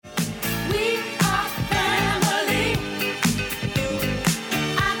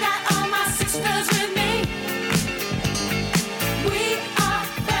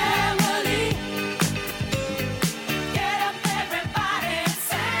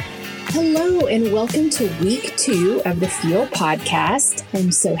Hello, and welcome to week 2 of the Feel podcast.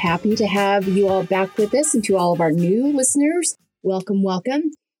 I'm so happy to have you all back with us, and to all of our new listeners, welcome,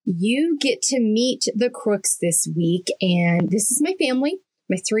 welcome. You get to meet the Crooks this week, and this is my family,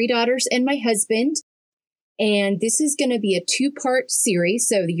 my 3 daughters and my husband. And this is going to be a 2-part series,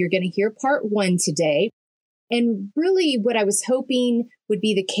 so you're going to hear part 1 today. And really what I was hoping would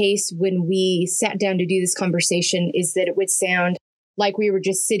be the case when we sat down to do this conversation is that it would sound like we were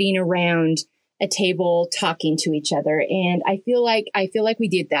just sitting around a table talking to each other. And I feel like we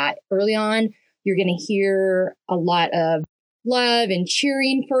did that early on. You're going to hear a lot of love and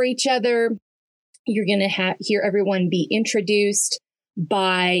cheering for each other. You're going to hear everyone be introduced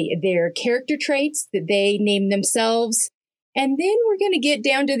by their character traits that they name themselves. And then we're going to get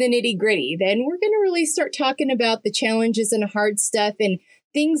down to the nitty gritty. Then we're going to really start talking about the challenges and hard stuff and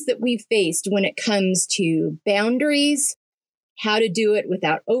things that we've faced when it comes to boundaries, how to do it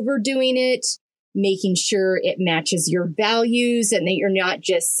without overdoing it, making sure it matches your values and that you're not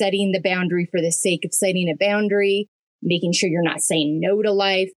just setting the boundary for the sake of setting a boundary, making sure you're not saying no to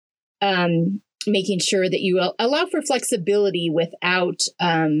life, making sure that you allow for flexibility without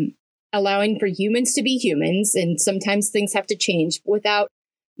allowing for humans to be humans. And sometimes things have to change without,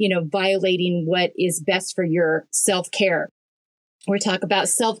 violating what is best for your self-care. We're talking about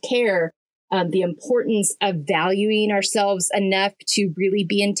self-care. The importance of valuing ourselves enough to really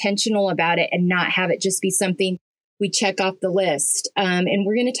be intentional about it and not have it just be something we check off the list. And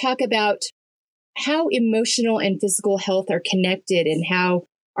we're going to talk about how emotional and physical health are connected and how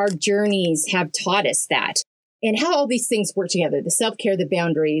our journeys have taught us that and how all these things work together, the self-care, the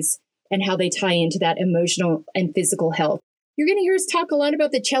boundaries, and how they tie into that emotional and physical health. You're going to hear us talk a lot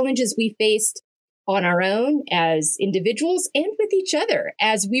about the challenges we faced on our own as individuals and with each other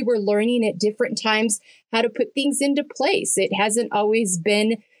as we were learning at different times how to put things into place. It hasn't always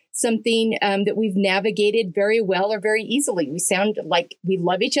been something that we've navigated very well or very easily. We sound like we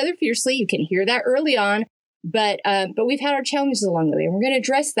love each other fiercely. You can hear that early on, but we've had our challenges along the way, and we're going to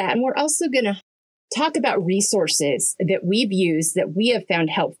address that. And we're also going to talk about resources that we've used that we have found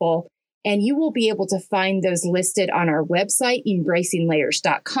helpful. And you will be able to find those listed on our website,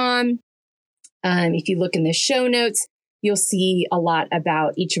 embracinglayers.com. If you look in the show notes, you'll see a lot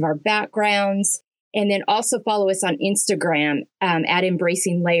about each of our backgrounds. And then also follow us on Instagram at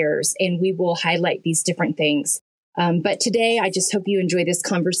Embracing Layers, and we will highlight these different things. But today, I just hope you enjoy this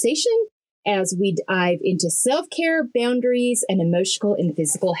conversation as we dive into self-care, boundaries, and emotional and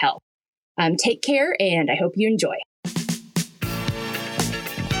physical health. Take care, and I hope you enjoy.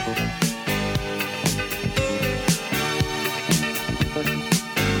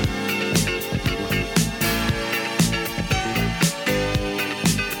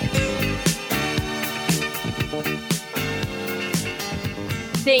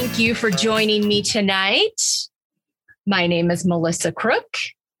 Thank you for joining me tonight. My name is Melissa Crook.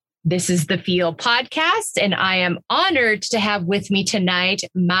 This is the Feel podcast, and I am honored to have with me tonight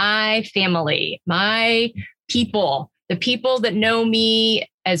my family, my people, the people that know me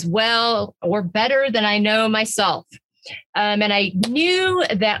as well or better than I know myself. And I knew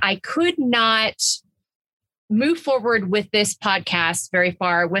that I could not move forward with this podcast very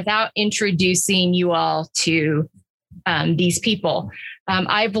far without introducing you all to these people.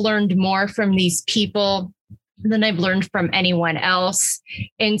 I've learned more from these people than I've learned from anyone else.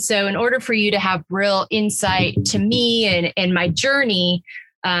 And so in order for you to have real insight to me and my journey,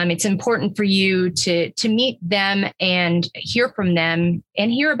 it's important for you to meet them and hear from them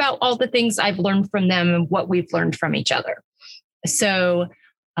and hear about all the things I've learned from them and what we've learned from each other. So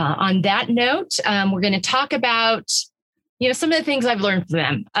on that note, we're going to talk about some of the things I've learned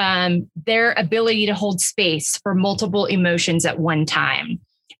from them, their ability to hold space for multiple emotions at one time,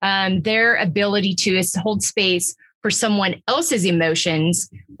 their ability to hold space for someone else's emotions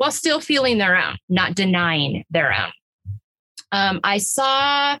while still feeling their own, not denying their own. I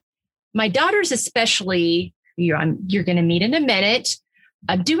saw my daughters, especially, you're going to meet in a minute,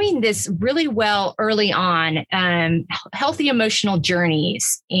 doing this really well early on, healthy emotional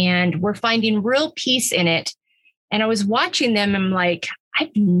journeys, and we're finding real peace in it. And I was watching them and I'm like,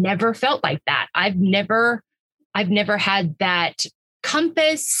 I've never felt like that. I've never had that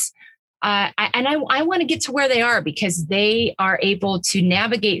compass. I want to get to where they are because they are able to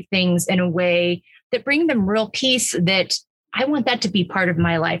navigate things in a way that bring them real peace that I want that to be part of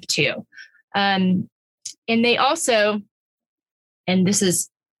my life too. And they also, and this is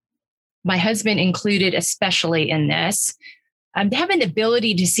my husband included, especially in this, they have an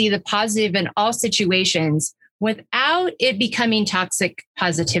ability to see the positive in all situations without it becoming toxic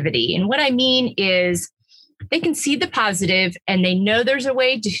positivity. And what I mean is they can see the positive and they know there's a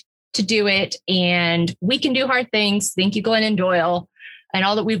way to do it. And we can do hard things. Thank you, Glennon Doyle, and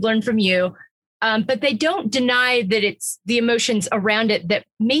all that we've learned from you. But they don't deny that it's the emotions around it that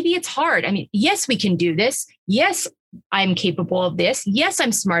maybe it's hard. I mean, yes, we can do this. Yes, I'm capable of this. Yes,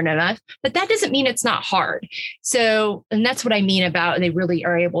 I'm smart enough, but that doesn't mean it's not hard. So, and that's what I mean about they really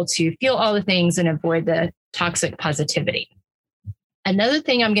are able to feel all the things and avoid the toxic positivity. Another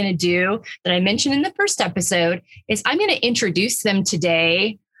thing I'm going to do that I mentioned in the first episode is I'm going to introduce them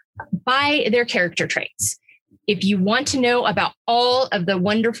today by their character traits. If you want to know about all of the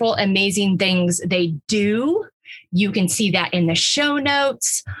wonderful, amazing things they do, you can see that in the show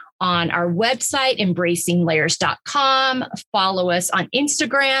notes on our website, embracinglayers.com. Follow us on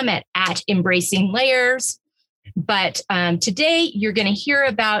Instagram at embracinglayers. But today you're going to hear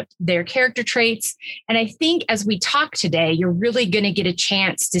about their character traits. And I think as we talk today, you're really going to get a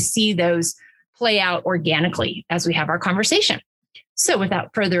chance to see those play out organically as we have our conversation. So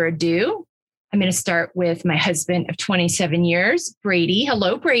without further ado, I'm going to start with my husband of 27 years, Brady.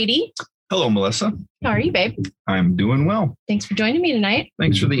 Hello, Brady. Hello, Melissa. How are you, babe? I'm doing well. Thanks for joining me tonight.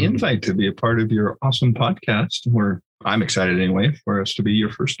 Thanks for the invite to be a part of your awesome podcast, where I'm excited anyway for us to be your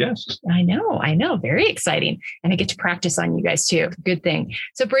first guest. I know. Very exciting. And I get to practice on you guys too. Good thing.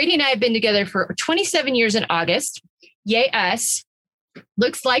 So Brady and I have been together for 27 years in August. Yay, us.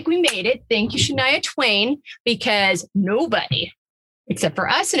 Looks like we made it. Thank you, Shania Twain, because nobody, except for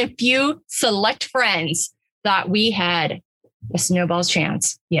us and a few select friends, thought we had a snowball's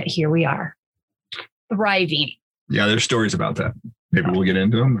chance. Yet here we are, thriving. Yeah, there's stories about that. Maybe we'll get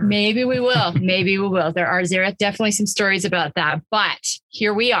into them. Maybe we will. There are definitely some stories about that, but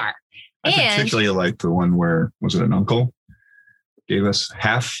here we are. I particularly like the one where, was it an uncle gave us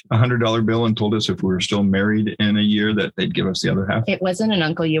half $100 bill and told us if we were still married in a year that they'd give us the other half? It wasn't an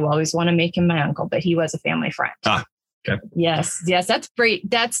uncle. You always want to make him my uncle, but he was a family friend. Okay. Yes. That's great.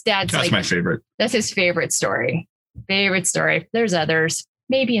 That's Dad's. That's my favorite. That's his favorite story. There's others.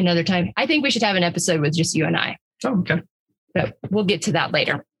 Maybe another time. I think we should have an episode with just you and I. Oh, okay. But we'll get to that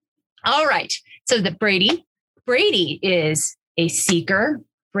later. All right. So Brady is a seeker.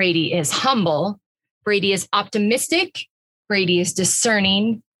 Brady is humble. Brady is optimistic. Brady is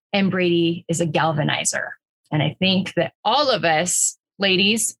discerning. And Brady is a galvanizer. And I think that all of us,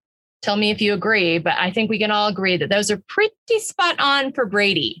 ladies, tell me if you agree, but I think we can all agree that those are pretty spot on for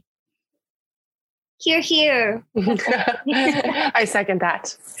Brady. Hear. I second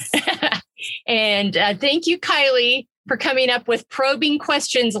that. And thank you, Kylie, for coming up with probing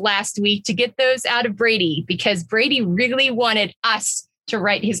questions last week to get those out of Brady, because Brady really wanted us to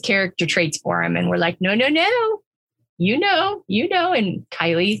write his character traits for him. And we're like, no. You know. And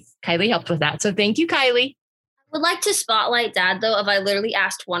Kylie helped with that. So thank you, Kylie. I would like to spotlight Dad, though, if I literally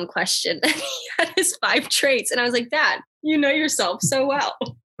asked one question and he had his 5 traits. And I was like, Dad, you know yourself so well.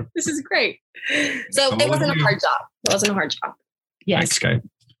 This is great. So it wasn't a hard job. Yes. Thanks, Sky.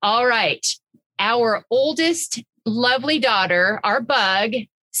 All right. Our oldest lovely daughter, our bug,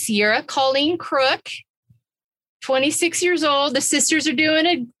 Sierra Colleen Crook, 26 years old. The sisters are doing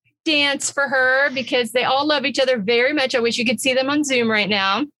a dance for her because they all love each other very much. I wish you could see them on Zoom right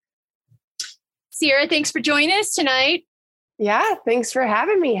now. Sierra, thanks for joining us tonight. Yeah, thanks for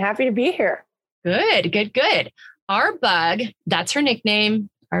having me. Happy to be here. Good. Our bug, that's her nickname,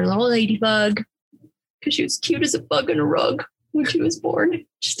 our little ladybug, because she was cute as a bug in a rug when she was born.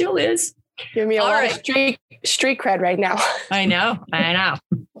 She still is. Give me a lot of street cred right now. I know.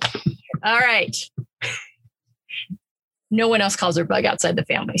 All right. No one else calls her bug outside the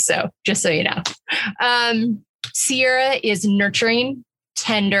family. So just so you know. Sierra is nurturing,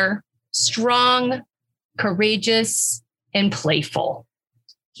 tender, strong, courageous, and playful.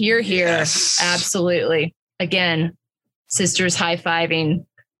 Hear. Yes. Absolutely. Again, sisters high-fiving,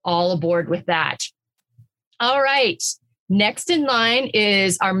 all aboard with that. All right. Next in line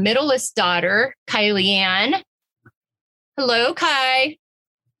is our middleest daughter, Kylie Ann. Hello, Kai.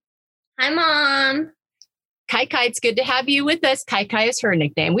 Hi, Mom. Kai, it's good to have you with us. Kai is her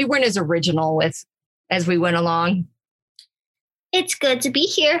nickname. We weren't as original as we went along. It's good to be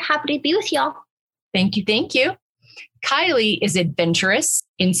here. Happy to be with y'all. Thank you. Kylie is adventurous,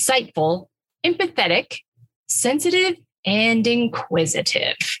 insightful, empathetic, sensitive, and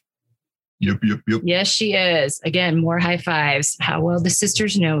inquisitive. Yep. Yes, she is. Again, more high fives. How well the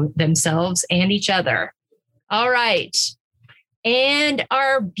sisters know themselves and each other. All right. And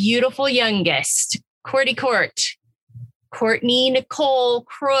our beautiful youngest, Courtney Nicole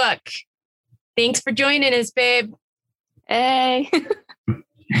Crook. Thanks for joining us, babe. Hey.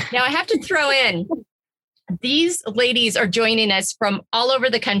 Now I have to throw in, these ladies are joining us from all over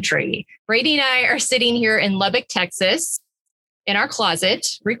the country. Brady and I are sitting here in Lubbock, Texas. in our closet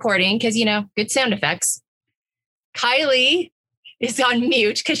recording because, good sound effects. Kylie is on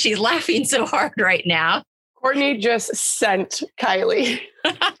mute because she's laughing so hard right now. Courtney just sent Kylie.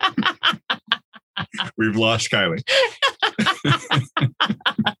 We've lost Kylie.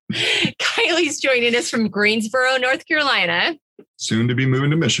 Kylie's joining us from Greensboro, North Carolina. Soon to be moving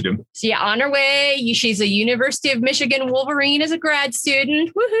to Michigan. So yeah, on her way. She's a University of Michigan Wolverine as a grad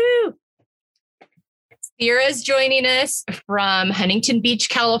student. Woohoo! Sierra's joining us from Huntington Beach,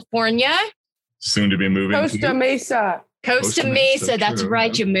 California. Soon to be moving Costa Mesa. Costa Mesa. That's true.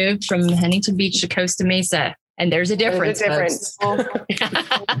 Right. You moved from Huntington Beach to Costa Mesa. And there's a difference. There's a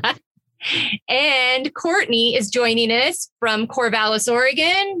difference. And Courtney is joining us from Corvallis,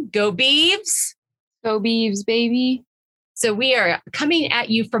 Oregon. Go Beavs. Go Beavs, baby. So we are coming at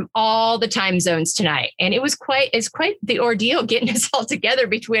you from all the time zones tonight. And it's quite the ordeal getting us all together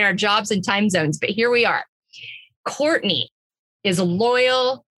between our jobs and time zones. But here we are. Courtney is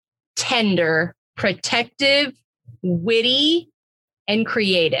loyal, tender, protective, witty, and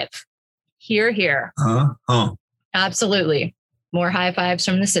creative. Here. Absolutely. More high fives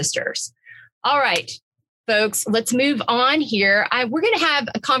from the sisters. All right, folks, let's move on here. We're going to have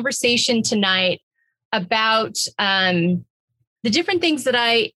a conversation tonight about the different things that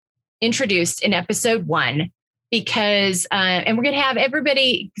I introduced in episode 1, because, and we're going to have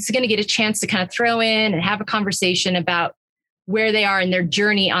everybody is going to get a chance to kind of throw in and have a conversation about where they are in their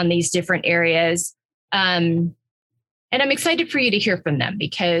journey on these different areas. And I'm excited for you to hear from them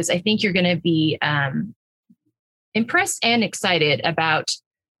because I think you're going to be impressed and excited about,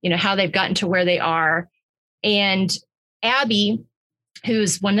 how they've gotten to where they are. And Abby,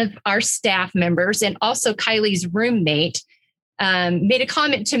 who's one of our staff members and also Kylie's roommate, made a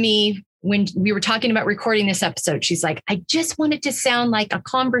comment to me when we were talking about recording this episode. She's like, I just want it to sound like a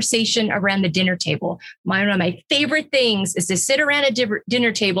conversation around the dinner table. One of my favorite things is to sit around a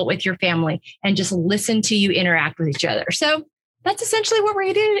dinner table with your family and just listen to you interact with each other. So that's essentially what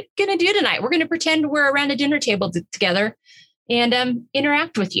we're going to do tonight. We're going to pretend we're around a dinner table together and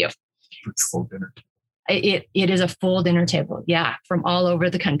interact with you. Full dinner. It is a full dinner table. Yeah. From all over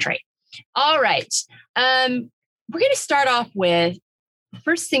the country. All right. We're going to start off with the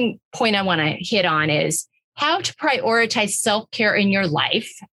first point I want to hit on is how to prioritize self-care in your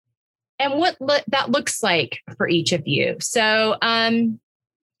life and what that looks like for each of you. So,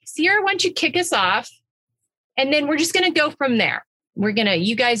 Sierra, why don't you kick us off? And then we're just going to go from there.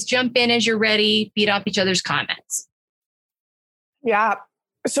 You guys jump in as you're ready, feed off each other's comments. Yeah.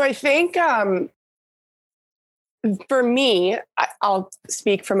 So I think for me, I'll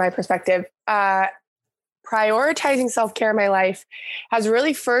speak from my perspective. Prioritizing self-care in my life has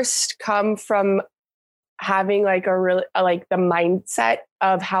really first come from having the mindset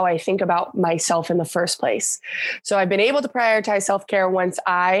of how I think about myself in the first place. So I've been able to prioritize self-care once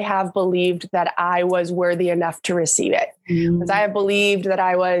I have believed that I was worthy enough to receive it. Once I have believed that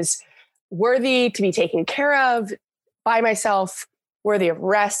I was worthy to be taken care of by myself, worthy of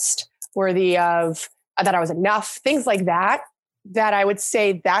rest, worthy of that I was enough, things like that I would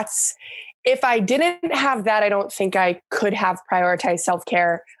say that's, if I didn't have that, I don't think I could have prioritized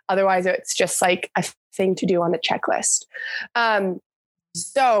self-care. Otherwise, it's just like a thing to do on the checklist.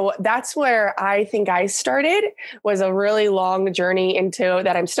 So that's where I think I started, was a really long journey into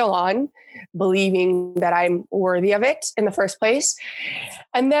that I'm still on, believing that I'm worthy of it in the first place.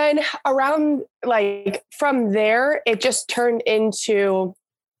 And then around from there, it just turned into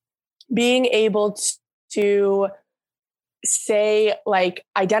being able to say,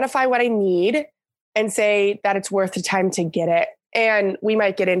 identify what I need and say that it's worth the time to get it. And we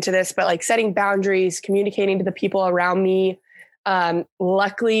might get into this, but setting boundaries, communicating to the people around me.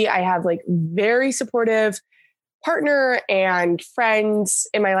 Luckily, I have very supportive partner and friends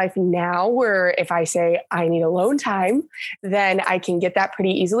in my life now, where if I say I need alone time, then I can get that pretty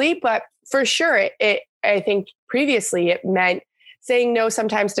easily. But for sure, I think previously it meant saying no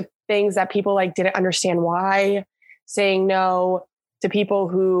sometimes to things that people didn't understand why, saying no to people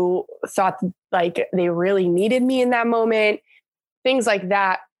who thought they really needed me in that moment, things like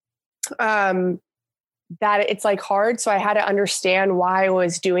that. That it's hard. So I had to understand why I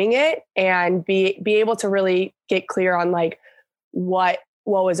was doing it and be able to really get clear on what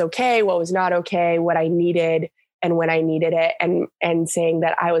was okay, what was not okay, what I needed and when I needed it, and saying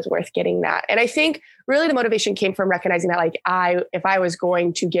that I was worth getting that. And I think really the motivation came from recognizing that if I was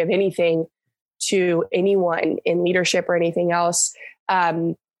going to give anything to anyone in leadership or anything else,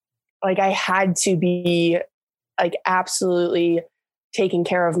 I had to be absolutely taking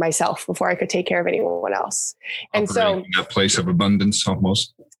care of myself before I could take care of anyone else. And so a place of abundance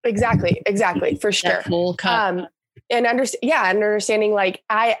almost. Exactly. For sure. That full cup. And understanding like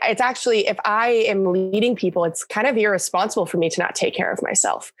it's actually, if I am leading people, it's kind of irresponsible for me to not take care of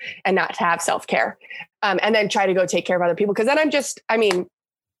myself and not to have self-care. And then try to go take care of other people. Cause then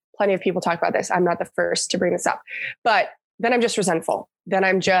plenty of people talk about this. I'm not the first to bring this up, but then I'm just resentful. Then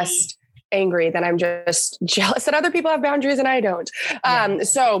I'm just angry. Then I'm just jealous that other people have boundaries and I don't.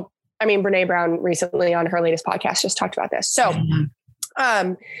 So, Brene Brown recently on her latest podcast just talked about this. So,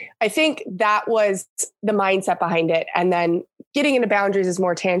 I think that was the mindset behind it. And then getting into boundaries is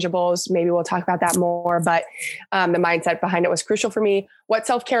more tangibles. Maybe we'll talk about that more, but the mindset behind it was crucial for me. What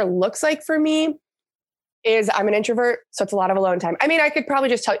self-care looks like for me is I'm an introvert. So it's a lot of alone time. I could probably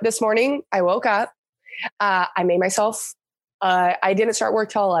just tell you this morning, I woke up, I made myself, I didn't start work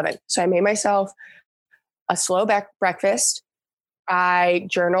till 11. So I made myself a slow breakfast. I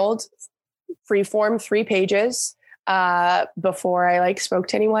journaled freeform 3 pages. Before I spoke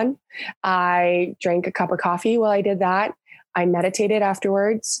to anyone. I drank a cup of coffee while I did that. I meditated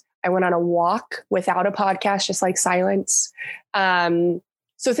afterwards. I went on a walk without a podcast, just silence.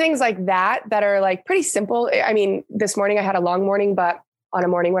 So things like that are pretty simple. This morning I had a long morning, but on a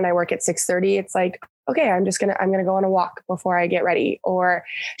morning when I work at 6:30, it's okay, I'm going to go on a walk before I get ready, or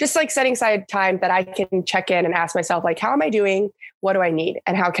just setting aside time that I can check in and ask myself, how am I doing? What do I need?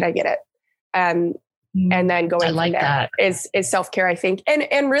 And how can I get it? And then going from there that is self-care, I think.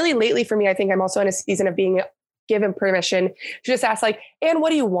 And really lately for me, I think I'm also in a season of being given permission to just ask and what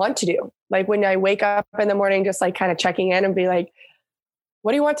do you want to do? When I wake up in the morning, just kind of checking in and be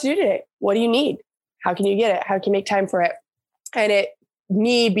what do you want to do today? What do you need? How can you get it? How can you make time for it? And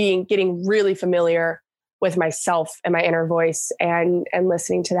getting really familiar with myself and my inner voice and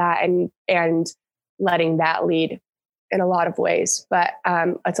listening to that and letting that lead in a lot of ways, but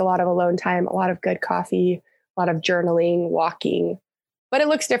it's a lot of alone time, a lot of good coffee, a lot of journaling, walking, but it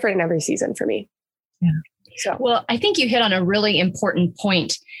looks different in every season for me. Yeah. So, well, I think you hit on a really important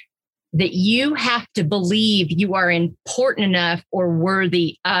point that you have to believe you are important enough or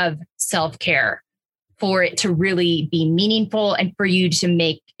worthy of self-care for it to really be meaningful and for you to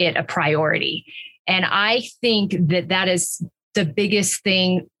make it a priority. And I think that is the biggest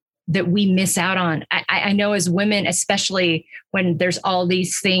thing that we miss out on. I know as women, especially when there's all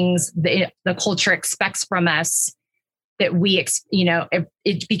these things that the culture expects from us, that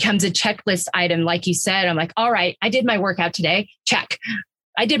it becomes a checklist item. Like you said, I'm all right, I did my workout today. Check.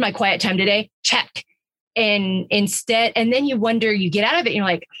 I did my quiet time today. Check. And then you wonder, you get out of it and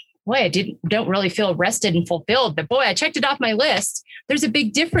you're boy, I don't really feel rested and fulfilled, but boy, I checked it off my list. There's a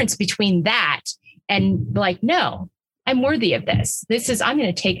big difference between that and no, I'm worthy of this. I'm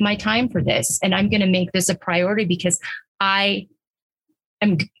going to take my time for this and I'm going to make this a priority because I'm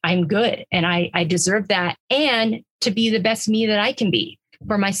good and I deserve that and to be the best me that I can be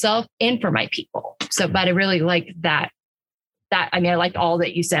for myself and for my people. So, but I really like that. I liked all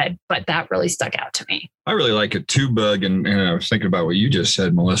that you said, but that really stuck out to me. I really like it too, Bug. And I was thinking about what you just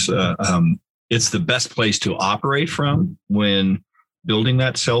said, Melissa. It's the best place to operate from when building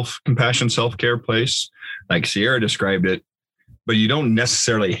that self-compassion, self-care place, like Sierra described it, but you don't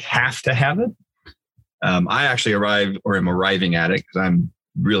necessarily have to have it. I actually am arriving at it because I'm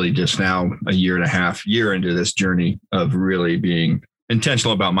really just now a year into this journey of really being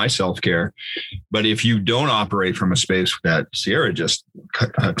intentional about my self-care. But if you don't operate from a space that Sierra just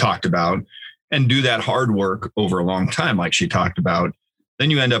talked about and do that hard work over a long time, like she talked about,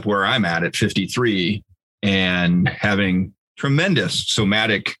 then you end up where I'm at 53 and having tremendous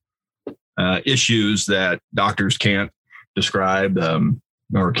somatic issues that doctors can't describe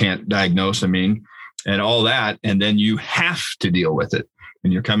or can't diagnose, and all that. And then you have to deal with it.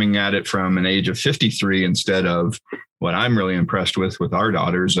 And you're coming at it from an age of 53 instead of what I'm really impressed with our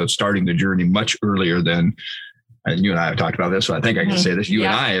daughters of starting the journey much earlier than, and you and I have talked about this, so I think I can say this, you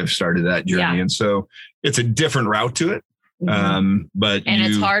and I have started that journey. And so it's a different route to it.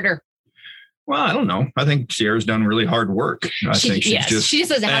 It's harder. Well, I don't know. I think Sierra's done really hard work. She just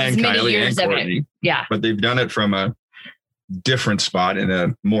doesn't have as many years of it. Yeah. But they've done it from a different spot and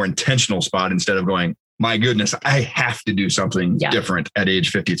a more intentional spot instead of going, my goodness, I have to do something different at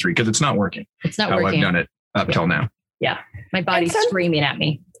age 53 because it's not working. It's not working. I've done it up till now. Yeah. My body's screaming at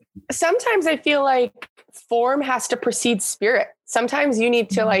me. Sometimes I feel like form has to precede spirit. Sometimes you need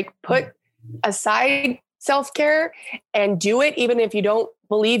to put aside self-care and do it, even if you don't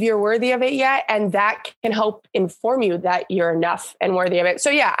believe you're worthy of it yet. And that can help inform you that you're enough and worthy of it. So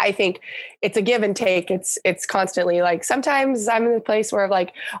yeah, I think it's a give and take. It's constantly sometimes I'm in a place where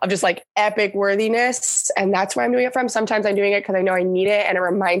of just epic worthiness. And that's where I'm doing it from. Sometimes I'm doing it because I know I need it and it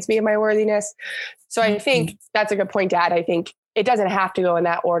reminds me of my worthiness. So I think that's a good point to add. I think it doesn't have to go in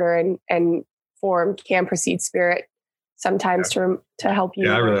that order. And form can precede spirit sometimes to help you.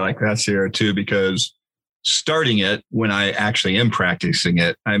 Yeah, I really like that, Sierra, too, because starting it when I actually am practicing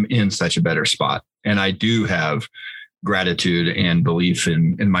it, I'm in such a better spot. And I do have gratitude and belief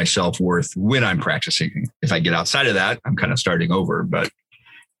in my self-worth when I'm practicing. If I get outside of that, I'm kind of starting over. But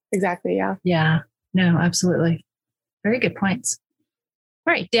exactly. Yeah. Yeah. No, absolutely. Very good points.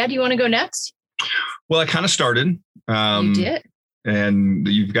 All right, Dad, you want to go next? Well, I kind of started. You did. And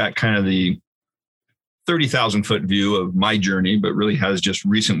you've got kind of the 30,000 foot view of my journey, but really has just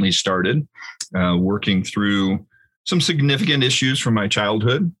recently started working through some significant issues from my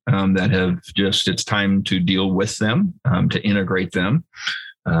childhood that have just, it's time to deal with them, to integrate them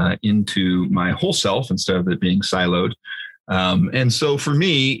into my whole self instead of it being siloed. And so for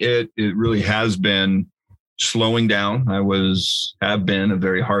me, it really has been slowing down. I have been a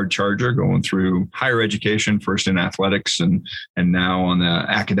very hard charger going through higher education, first in athletics and now on the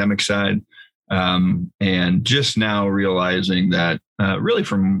academic side. And just now realizing that really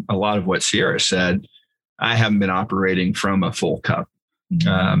from a lot of what Sierra said, I haven't been operating from a full cup.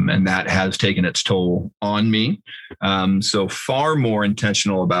 And that has taken its toll on me. So far more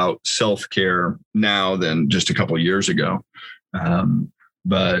intentional about self-care now than just a couple of years ago.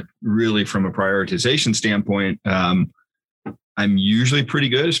 But really from a prioritization standpoint, I'm usually pretty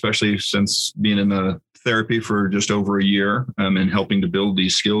good, especially since being in the therapy for just over a year and helping to build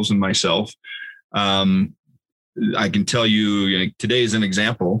these skills in myself. I can tell you, today is an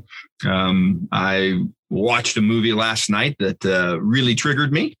example. I watched a movie last night that really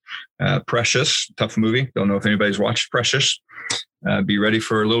triggered me. Precious, tough movie. Don't know if anybody's watched Precious. Be ready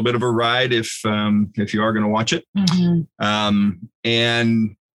for a little bit of a ride if you are going to watch it. Mm-hmm.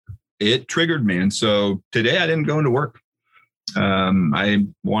 And it triggered me. And so today I didn't go into work. I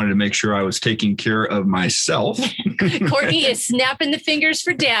wanted to make sure I was taking care of myself. Courtney is snapping the fingers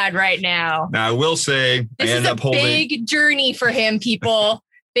for Dad right now. Now I will say this is a big journey for him, people.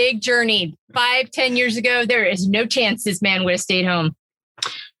 Big journey. 5-10 years ago, there is no chance this man would have stayed home.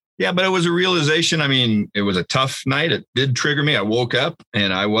 Yeah, but it was a realization. I mean, it was a tough night. It did trigger me. I woke up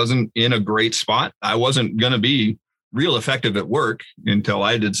and I wasn't in a great spot. I wasn't going to be real effective at work until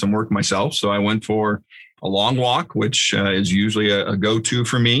I did some work myself. So I went for a long walk, which is usually a go-to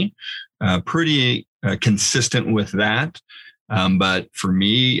for me. Pretty consistent with that. But for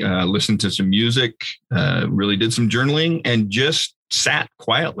me, listened to some music, really did some journaling and just sat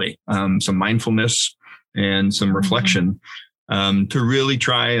quietly, some mindfulness and some reflection. To really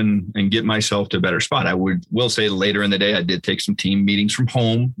try and get myself to a better spot. I will say later in the day, I did take some team meetings from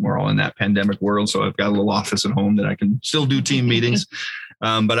home. We're all in that pandemic world. So I've got a little office at home that I can still do team meetings.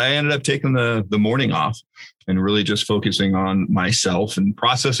 But I ended up taking the morning off and really just focusing on myself and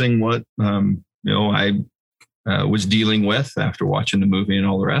processing what, I was dealing with after watching the movie and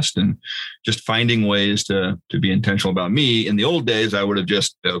all the rest, and just finding ways to be intentional about me. In the old days, I would have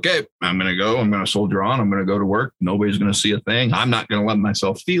just, okay, I'm going to go, I'm going to soldier on, I'm going to go to work. Nobody's going to see a thing. I'm not going to let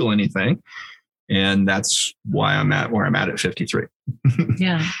myself feel anything. And that's why I'm at where I'm at 53.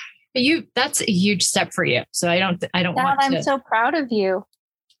 Yeah. That's a huge step for you. So I don't Dad, want to. I'm so proud of you.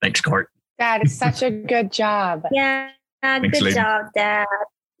 Thanks, Court. Dad, it's such a good job. Yeah. Thanks, Good lady. job, Dad.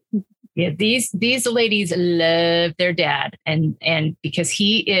 Yeah, these ladies love their dad, and because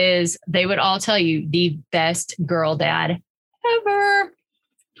he is, they would all tell you, the best girl dad ever.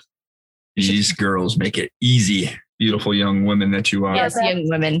 These girls make it easy. Beautiful young women that you are. Yes, young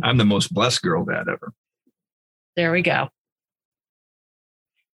women. I'm the most blessed girl dad ever. There we go.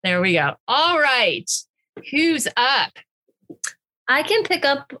 All right. Who's up? I can pick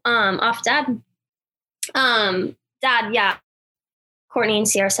up off Dad. Dad, yeah. Courtney and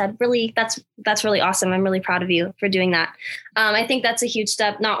Sierra said, really, that's really awesome. I'm really proud of you for doing that. I think that's a huge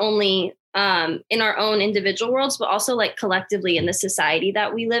step, not only in our own individual worlds, but also like collectively in the society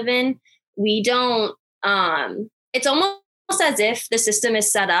that we live in. We don't, it's almost as if the system is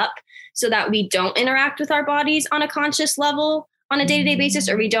set up so that we don't interact with our bodies on a conscious level on a day-to-day basis,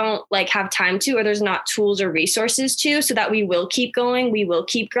 or we don't like have time to, or there's not tools or resources to, so that we will keep going, we will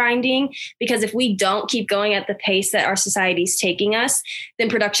keep grinding. Because if we don't keep going at the pace that our society is taking us, then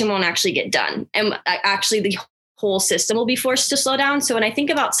production won't actually get done. And actually the whole system will be forced to slow down. So when I think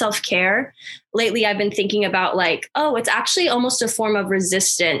about self-care, lately I've been thinking about like, oh, it's actually almost a form of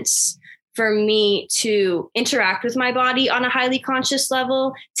resistance for me to interact with my body on a highly conscious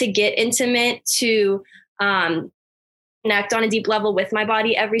level, to get intimate, to connect on a deep level with my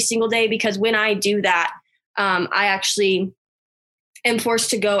body every single day. Because when I do that, I actually am forced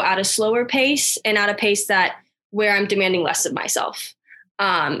to go at a slower pace and at a pace that where I'm demanding less of myself.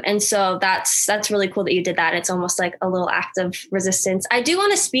 And so that's really cool that you did that. It's almost like a little act of resistance. I do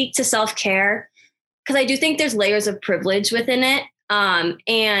want to speak to self-care because I do think there's layers of privilege within it.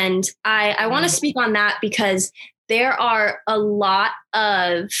 And I want to speak on that because there are a lot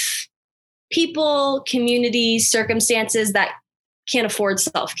of people, communities, circumstances that can't afford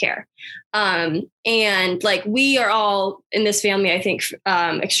self-care. And like we are all in this family, I think,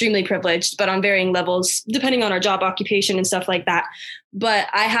 extremely privileged, but on varying levels, depending on our job occupation and stuff like that. But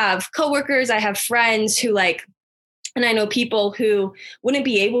I have coworkers, I have friends who like, and I know people who wouldn't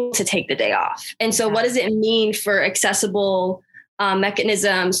be able to take the day off. And so what does it mean for accessible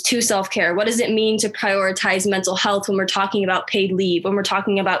mechanisms to self-care? What does it mean to prioritize mental health when we're talking about paid leave, when we're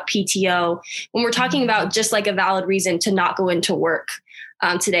talking about PTO, when we're talking about just like a valid reason to not go into work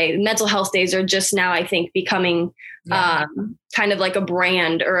today? Mental health days are just now, I think, becoming kind of like a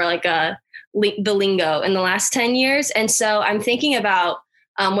brand or like the lingo in the last 10 years. And so I'm thinking about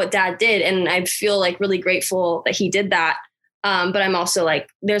what Dad did, and I feel like really grateful that he did that. But I'm also like,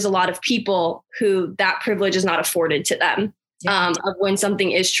 there's a lot of people who that privilege is not afforded to them. Of when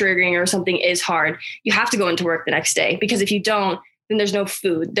something is triggering or something is hard, you have to go into work the next day, because if you don't, then there's no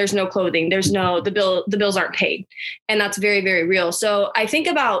food, there's no clothing, the bills aren't paid. And that's very, very real. So I think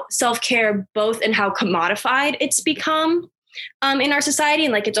about self-care both in how commodified it's become in our society.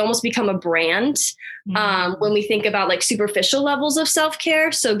 And like, it's almost become a brand when we think about like superficial levels of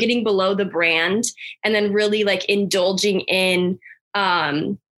self-care. So getting below the brand and then really like indulging in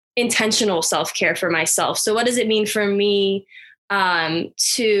intentional self-care for myself. So what does it mean for me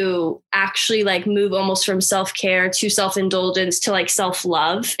to actually like move almost from self-care to self-indulgence to like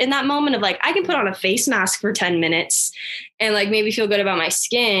self-love in that moment of like, I can put on a face mask for 10 minutes and like maybe feel good about my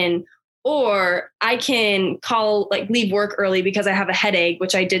skin, or I can leave work early because I have a headache,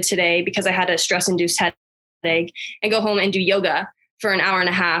 which I did today because I had a stress-induced headache, and go home and do yoga for an hour and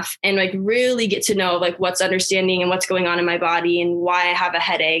a half and like really get to know like what's understanding and what's going on in my body and why I have a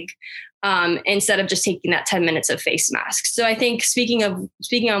headache, instead of just taking that 10 minutes of face masks. So I think speaking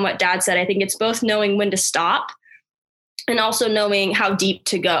on what Dad said, I think it's both knowing when to stop and also knowing how deep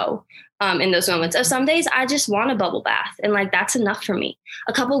to go in those moments. Of some days I just want a bubble bath and like, that's enough for me.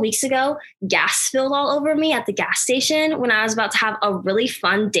 A couple of weeks ago, gas spilled all over me at the gas station when I was about to have a really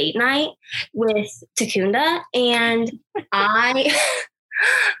fun date night with Takunda. And I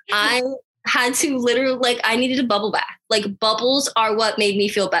had to literally, like, I needed a bubble bath. Like, bubbles are what made me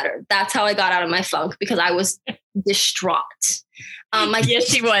feel better. That's how I got out of my funk, because I was distraught. Yes,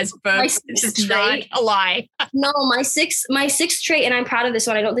 she was, folks. This is not a lie. No, my sixth trait, and I'm proud of this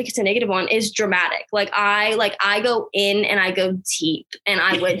one, I don't think it's a negative one, is dramatic. I go in and I go deep, and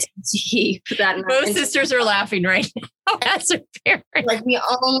I went deep that night. Both sisters are laughing right now as a parent. Like, the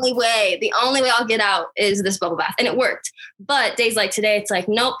only way I'll get out is this bubble bath. And it worked. But days like today, it's like,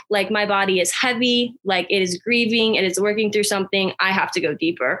 nope, like my body is heavy, like it is grieving, it is working through something. I have to go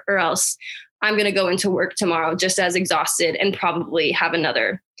deeper, or else I'm going to go into work tomorrow just as exhausted and probably have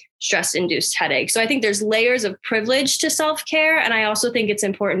another stress-induced headache. So I think there's layers of privilege to self-care. And I also think it's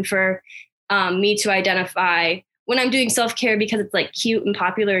important for me to identify when I'm doing self-care, because it's like cute and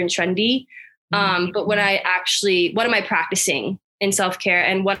popular and trendy. But what am I practicing in self-care,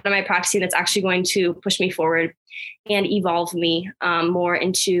 and what am I practicing that's actually going to push me forward and evolve me more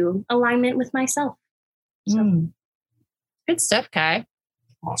into alignment with myself. So. Good stuff, Kai.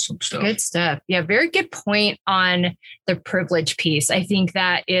 Awesome stuff. Good stuff. Yeah, very good point on the privilege piece. I think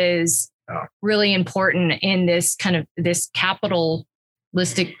that is really important in this kind of this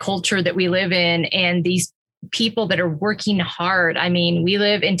capitalistic culture that we live in, and these people that are working hard. I mean, we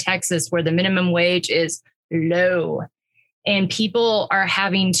live in Texas where the minimum wage is low, and people are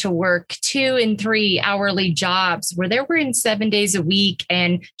having to work 2 and 3 hourly jobs where they're working 7 days a week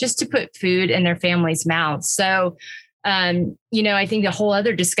and just to put food in their family's mouths. So I think the whole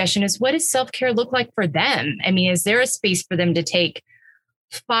other discussion is, what does self-care look like for them? I mean, is there a space for them to take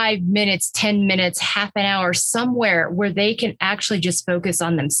 5 minutes, 10 minutes, half an hour somewhere where they can actually just focus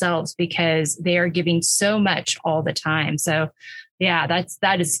on themselves, because they are giving so much all the time? So yeah,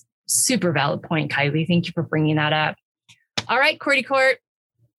 that is super valid point, Kylie. Thank you for bringing that up. All right, Courtney Court.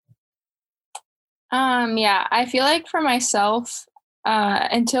 Yeah, I feel like for myself,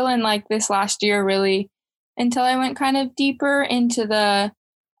 until in like this last year, really, until I went kind of deeper into the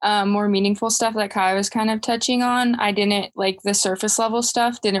more meaningful stuff that Kai was kind of touching on, I didn't like the surface level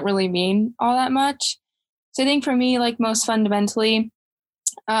stuff didn't really mean all that much. So I think for me, like most fundamentally,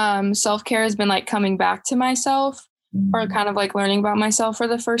 self-care has been like coming back to myself, or kind of like learning about myself for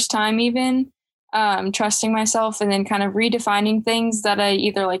the first time, even trusting myself, and then kind of redefining things that I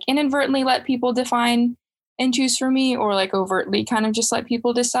either like inadvertently let people define and choose for me, or like overtly kind of just let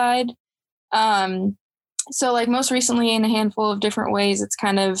people decide. So like most recently, in a handful of different ways, it's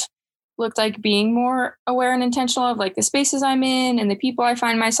kind of looked like being more aware and intentional of like the spaces I'm in and the people I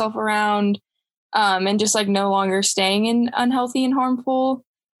find myself around, and just like no longer staying in unhealthy and harmful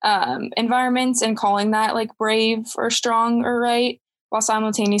environments and calling that like brave or strong or right, while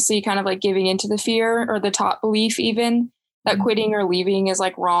simultaneously kind of like giving into the fear or the top belief even that quitting or leaving is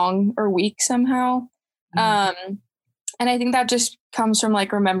like wrong or weak somehow. And I think that just comes from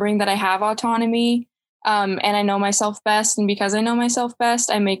like remembering that I have autonomy, and I know myself best. And because I know myself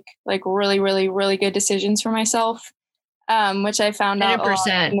best, I make like really, really, really good decisions for myself, which I found out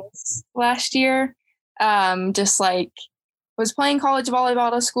 100%. Last year. Just like was playing college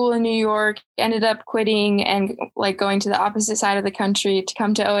volleyball at school in New York, ended up quitting and like going to the opposite side of the country to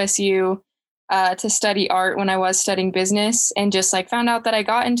come to OSU to study art when I was studying business, and just like found out that I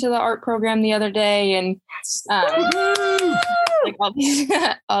got into the art program the other day, and like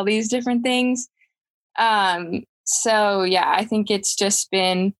all these different things. So yeah, I think it's just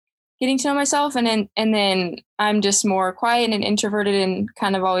been getting to know myself, and then I'm just more quiet and introverted and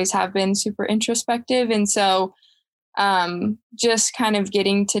kind of always have been super introspective. And so just kind of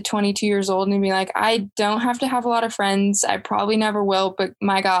getting to 22 years old and being like, I don't have to have a lot of friends. I probably never will, but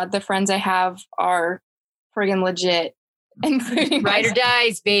my God, the friends I have are friggin' legit. Including ride or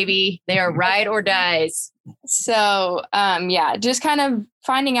dies, baby. They are ride or dies. So, yeah, just kind of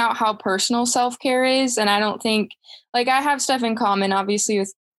finding out how personal self-care is. And I don't think like I have stuff in common, obviously,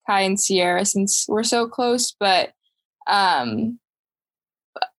 with Kai and Sierra since we're so close, but,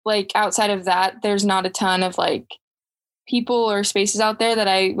 like outside of that, there's not a ton of like people or spaces out there that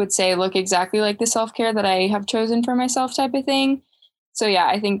I would say look exactly like the self-care that I have chosen for myself type of thing. So yeah,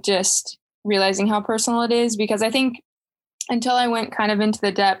 I think just realizing how personal it is, because I think until I went kind of into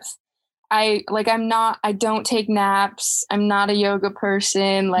the depth, I don't take naps. I'm not a yoga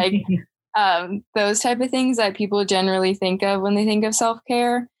person, like those type of things that people generally think of when they think of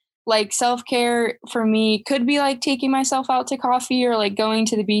self-care. Like self-care for me could be like taking myself out to coffee or like going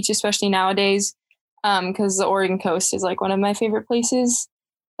to the beach, especially nowadays, because the Oregon coast is like one of my favorite places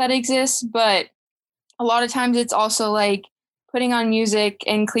that exists. But a lot of times it's also like putting on music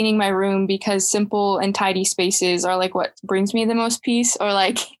and cleaning my room, because simple and tidy spaces are like what brings me the most peace, or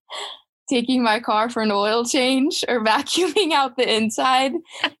like taking my car for an oil change or vacuuming out the inside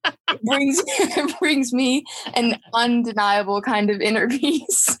brings me an undeniable kind of inner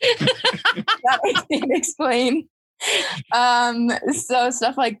peace that I can't explain. So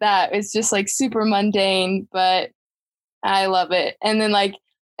stuff like that is just like super mundane, but I love it. And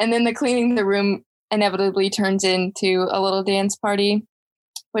then the cleaning the room inevitably turns into a little dance party,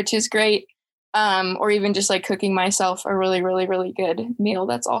 which is great. Or even just like cooking myself a really, really, really good meal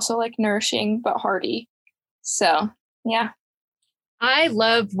that's also like nourishing but hearty. So yeah. I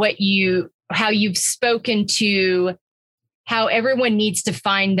love how you've spoken to how everyone needs to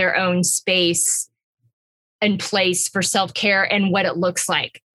find their own space and place for self-care and what it looks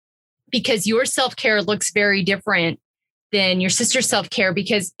like, because your self-care looks very different than your sister's self-care,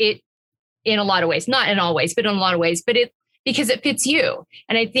 because it, in a lot of ways, not in all ways, but in a lot of ways, but because it fits you.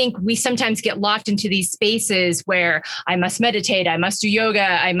 And I think we sometimes get locked into these spaces where I must meditate, I must do yoga,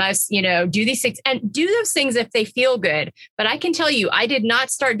 I must, do these things, and do those things if they feel good. But I can tell you, I did not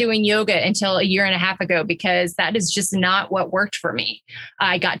start doing yoga until a year and a half ago, because that is just not what worked for me.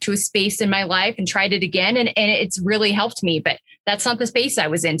 I got to a space in my life and tried it again, and it's really helped me, but that's not the space I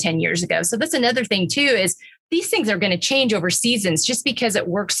was in 10 years ago. So that's another thing too, is these things are going to change over seasons. Just because it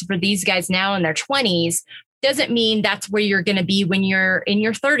works for these guys now in their 20s doesn't mean that's where you're going to be when you're in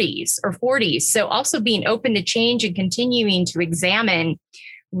your 30s or 40s. So also being open to change and continuing to examine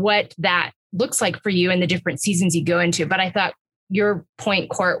what that looks like for you in the different seasons you go into. But I thought your point,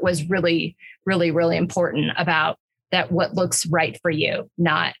 Court, was really, really, really important about that, what looks right for you,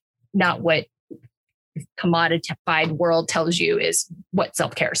 not what commodified world tells you is what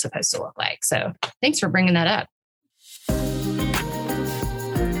self-care is supposed to look like. So thanks for bringing that up.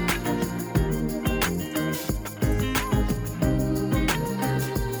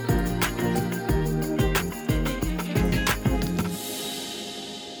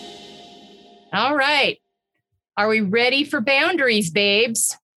 All right. Are we ready for boundaries,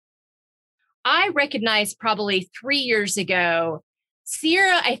 babes? I recognized probably 3 years ago,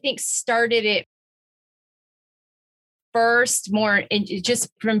 Sierra, I think, started it first, more just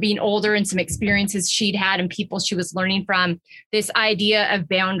from being older and some experiences she'd had and people she was learning from, this idea of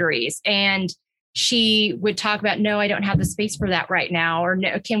boundaries. And she would talk about, no, I don't have the space for that right now. Or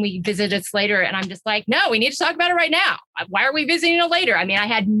no, can we visit us later? And I'm just like, no, we need to talk about it right now. Why are we visiting it later? I mean, I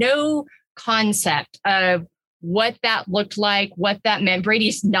had no concept of what that looked like, what that meant.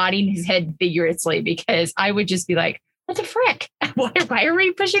 Brady's nodding his head vigorously, because I would just be like, what the frick? Why are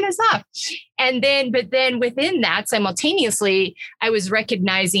we pushing us off? But then within that, simultaneously, I was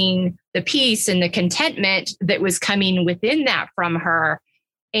recognizing the peace and the contentment that was coming within that from her.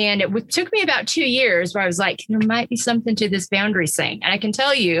 And it took me about 2 years where I was like, there might be something to this boundaries thing. And I can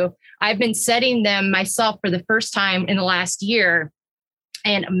tell you, I've been setting them myself for the first time in the last year.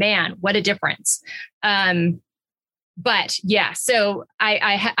 And man, what a difference. But yeah, so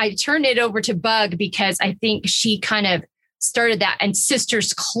I turned it over to Bug because I think she kind of started that, and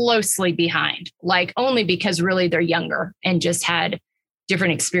sisters closely behind, like only because really they're younger and just had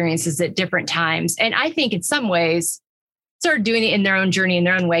different experiences at different times. And I think in some ways started doing it in their own journey, in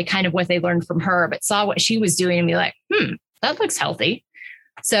their own way, kind of what they learned from her, but saw what she was doing and be like, that looks healthy.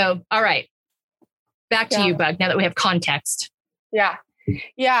 So, all right, back to you, Bug, now that we have context. Yeah.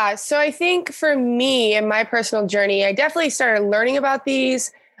 Yeah. So I think for me in my personal journey, I definitely started learning about the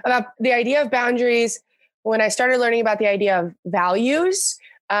idea of boundaries when I started learning about the idea of values.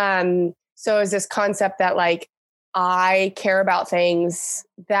 So is this concept that like, I care about things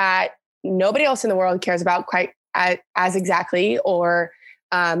that nobody else in the world cares about quite as exactly, or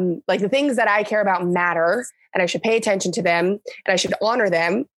like the things that I care about matter, and I should pay attention to them and I should honor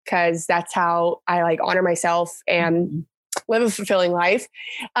them, because that's how I like honor myself and live a fulfilling life.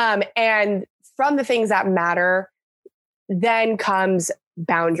 And from the things that matter, then comes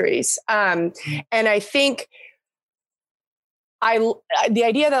boundaries. And I think the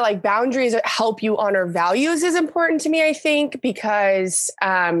idea that like boundaries help you honor values is important to me, I think, because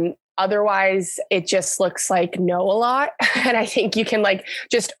otherwise it just looks like no a lot. And I think you can like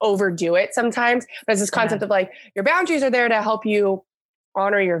just overdo it sometimes. But it's this concept of like your boundaries are there to help you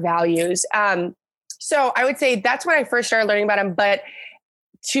honor your values. So I would say that's when I first started learning about them. But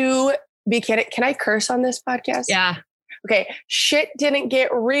to be kidding, can I curse on this podcast? Yeah. Okay. Shit didn't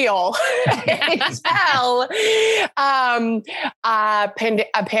get real until a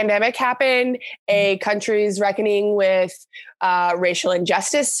pandemic happened. A country's reckoning with racial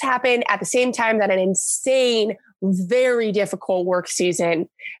injustice happened at the same time that an insane, very difficult work season,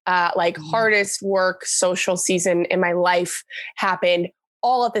 hardest work social season in my life happened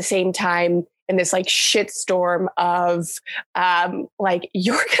all at the same time. In this like shitstorm of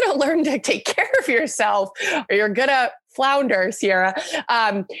you're going to learn to take care of yourself or you're going to flounder, Sierra.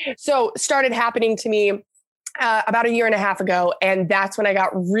 So started happening to me about 1.5 years ago. And that's when I got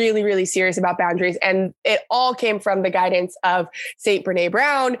really, really serious about boundaries. And it all came from the guidance of St. Brene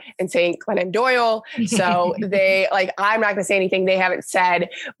Brown and St. Glennon Doyle. So I'm not going to say anything they haven't said,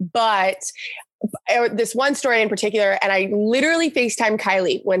 but this one story in particular, and I literally FaceTimed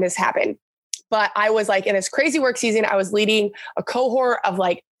Kylie when this happened. But I was like in this crazy work season, I was leading a cohort of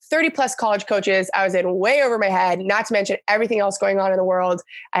like 30 plus college coaches. I was in way over my head, not to mention everything else going on in the world.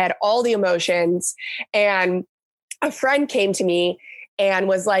 I had all the emotions, and a friend came to me and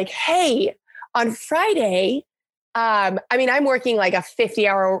was like, hey, on Friday, I'm working like a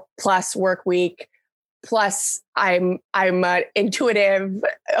 50-hour plus work week. Plus I'm an intuitive,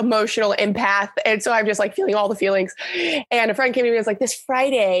 emotional empath. And so I'm just like feeling all the feelings. And a friend came to me and was like, this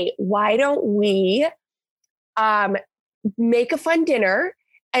Friday, why don't we make a fun dinner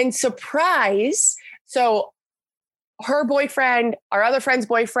and surprise? So her boyfriend, our other friend's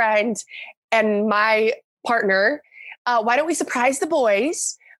boyfriend, and my partner, why don't we surprise the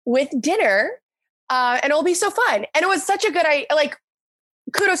boys with dinner? And it'll be so fun. And it was such a good idea. Like,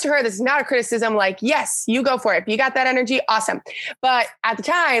 kudos to her. This is not a criticism. Like, yes, you go for it. If you got that energy, awesome. But at the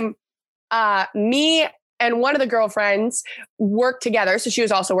time, me and one of the girlfriends worked together. So she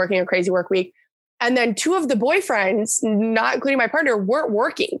was also working a crazy work week. And then two of the boyfriends, not including my partner, weren't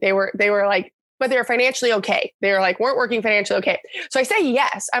working. They were like, but they were financially okay. They were like, weren't working financially okay. So I say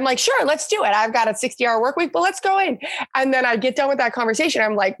yes. I'm like, sure, let's do it. I've got a 60-hour work week, but let's go in. And then I get done with that conversation.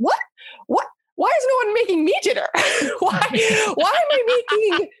 I'm like, what? Why is no one making me dinner? Why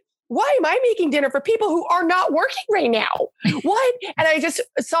am I making dinner for people who are not working right now? What? And I just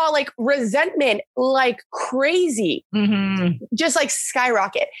saw like resentment, like crazy, just like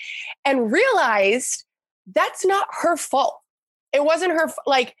skyrocket, and realized that's not her fault. It wasn't her.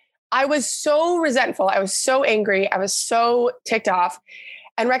 Like, I was so resentful. I was so angry. I was so ticked off,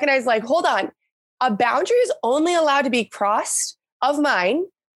 and recognized like, hold on, a boundary is only allowed to be crossed of mine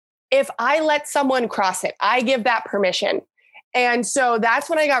if I let someone cross it. I give that permission. And so that's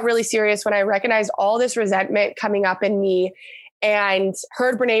when I got really serious, when I recognized all this resentment coming up in me and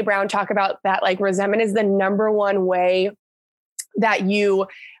heard Brene Brown talk about that, like resentment is the number one way that you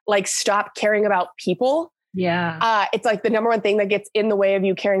like stop caring about people. Yeah. It's like the number one thing that gets in the way of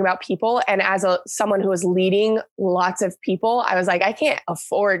you caring about people. And as someone who was leading lots of people, I was like, I can't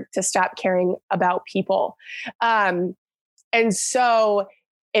afford to stop caring about people. And so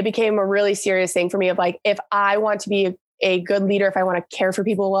it became a really serious thing for me of like, if I want to be a good leader, if I want to care for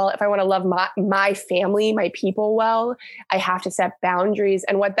people well, if I want to love my family, my people well, I have to set boundaries.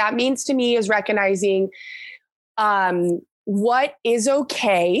 And what that means to me is recognizing what is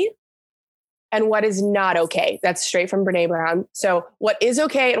okay and what is not okay. That's straight from Brene Brown. So what is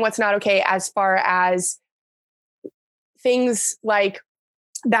okay and what's not okay as far as things like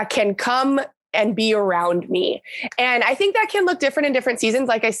that can come and be around me. And I think that can look different in different seasons.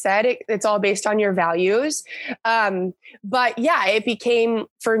 Like I said, it's all based on your values. But yeah, it became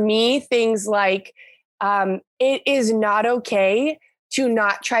for me things like it is not okay to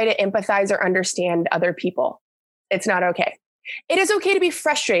not try to empathize or understand other people. It's not okay. It is okay to be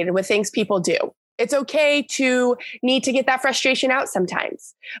frustrated with things people do. It's okay to need to get that frustration out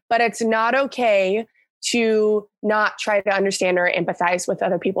sometimes, but it's not okay to not try to understand or empathize with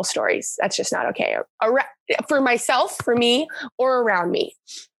other people's stories. That's just not okay. For myself, for me, or around me.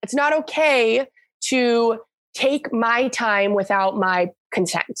 It's not okay to take my time without my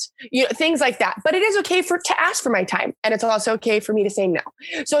consent, things like that. But it is okay to ask for my time. And it's also okay for me to say no.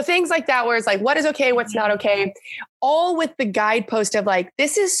 So things like that, where it's like, what is okay? What's not okay? All with the guidepost of like,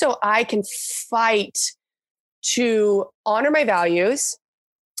 this is so I can fight to honor my values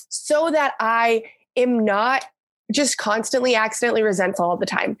so that I am not just constantly accidentally resentful all the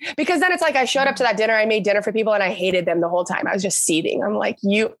time. Because then it's like I showed up to that dinner, I made dinner for people and I hated them the whole time. I was just seething. I'm like,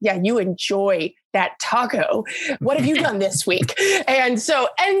 you enjoy that taco. What have you done this week? And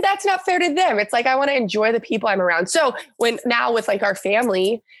that's not fair to them. It's like, I want to enjoy the people I'm around. So now with like our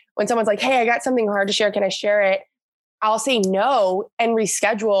family, when someone's like, hey, I got something hard to share, can I share it? I'll say no and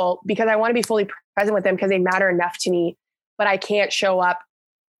reschedule because I want to be fully present with them because they matter enough to me, but I can't show up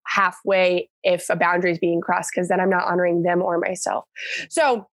halfway if a boundary is being crossed, because then I'm not honoring them or myself.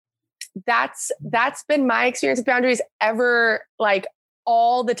 So that's been my experience with boundaries ever, like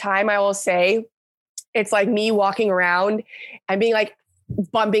all the time. I will say it's like me walking around and being like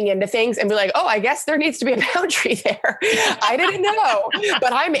bumping into things and be like, oh, I guess there needs to be a boundary there. I didn't know,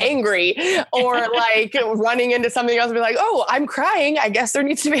 but I'm angry. Or like running into something else and be like, oh, I'm crying. I guess there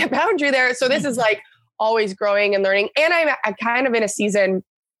needs to be a boundary there. So this is like always growing and learning. And I'm kind of in a season,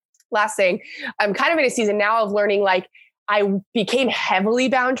 last thing, I'm kind of in a season now of learning, like I became heavily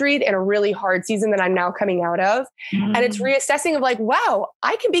boundaried in a really hard season that I'm now coming out of. And it's reassessing of like, wow,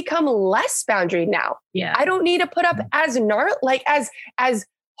 I can become less boundaried now. Yeah. I don't need to put up as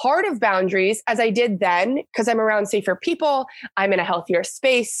hard of boundaries as I did then, because I'm around safer people. I'm in a healthier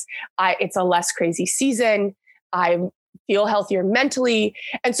space. It's a less crazy season. I feel healthier mentally.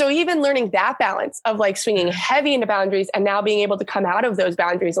 And so even learning that balance of like swinging heavy into boundaries and now being able to come out of those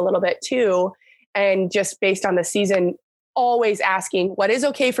boundaries a little bit too. And just based on the season, always asking what is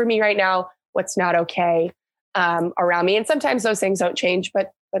okay for me right now, what's not okay around me. And sometimes those things don't change,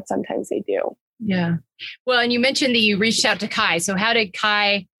 but sometimes they do. Yeah. Well, and you mentioned that you reached out to Kai. So how did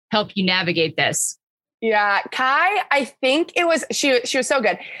Kai help you navigate this? Yeah, Kai, I think it was, she was so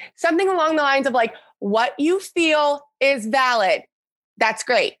good. Something along the lines of like, what you feel is valid. That's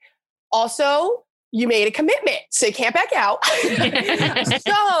great. Also, you made a commitment, so you can't back out.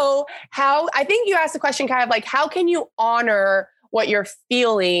 So I think you asked the question kind of like, how can you honor what you're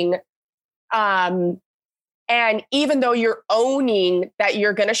feeling? And even though you're owning that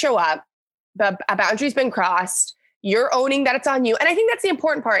you're going to show up, a boundary's been crossed, you're owning that it's on you. And I think that's the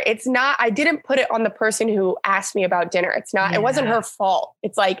important part. It's not, I didn't put it on the person who asked me about dinner. It's not, It wasn't her fault.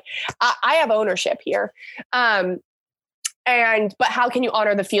 It's like, I have ownership here. But how can you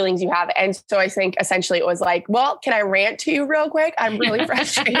honor the feelings you have? And so I think essentially it was like, well, can I rant to you real quick? I'm really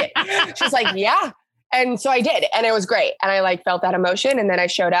frustrated. She's like, yeah. And so I did. And it was great. And I like felt that emotion. And then I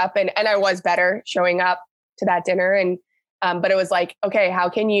showed up and I was better showing up to that dinner. And, but it was like, okay, how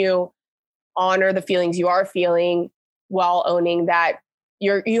can you honor the feelings you are feeling while owning that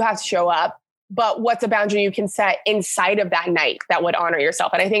you have to show up? But what's a boundary you can set inside of that night that would honor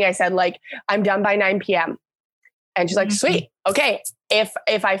yourself? And I think I said like, I'm done by 9 p.m. And she's like, sweet. Okay. If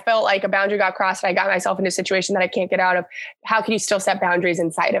I felt like a boundary got crossed and I got myself into a situation that I can't get out of, how can you still set boundaries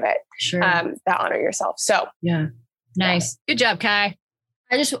inside of it? Sure. That honor yourself. So yeah. Nice. Good job, Kai.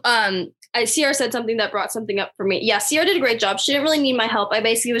 I just, Sierra said something that brought something up for me. Yeah, Sierra did a great job. She didn't really need my help. I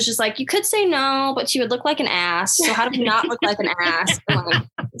basically was just like, you could say no, but she would look like an ass. So how do we not look like an ass and like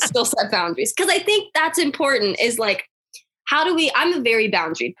still set boundaries? Because I think that's important is like, I'm a very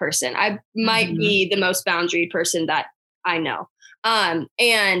boundaried person. I might be the most boundaried person that I know.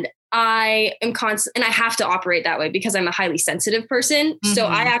 And I am constant, and I have to operate that way because I'm a highly sensitive person. So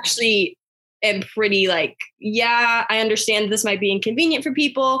I actually am pretty like, yeah, I understand this might be inconvenient for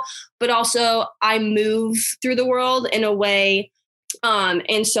people, but also I move through the world in a way.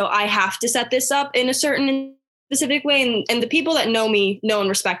 And so I have to set this up in a certain specific way. And the people that know me know and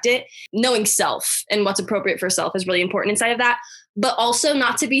respect it. Knowing self and what's appropriate for self is really important inside of that. But also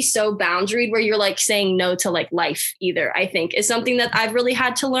not to be so boundaried where you're like saying no to like life either, I think is something that I've really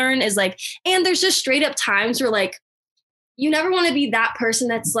had to learn is like, and there's just straight up times where like, you never want to be that person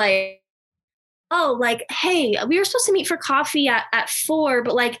that's like, oh, like, hey, we were supposed to meet for coffee at 4,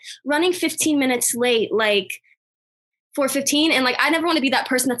 but like running 15 minutes late, like 4:15. And like, I never want to be that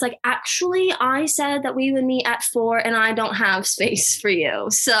person that's like, actually, I said that we would meet at 4 and I don't have space for you.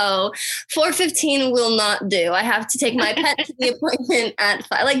 So 4:15 will not do. I have to take my pet to the appointment at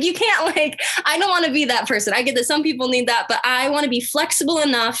 5. Like, you can't like, I don't want to be that person. I get that some people need that, but I want to be flexible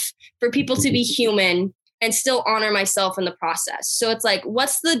enough for people to be human and still honor myself in the process. So it's like,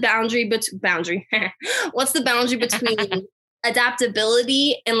 what's the boundary what's the boundary between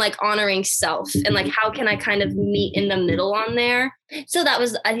adaptability and like honoring self, and like how can I kind of meet in the middle on there? So that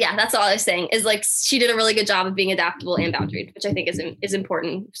was that's all I was saying is like she did a really good job of being adaptable and boundaried, which I think is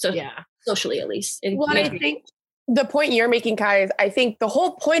important. So socially, at least. Well, I think the point you're making, Kai, is I think the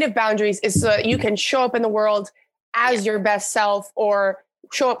whole point of boundaries is so that you can show up in the world as your best self, or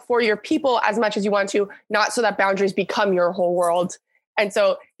show up for your people as much as you want to, not so that boundaries become your whole world. And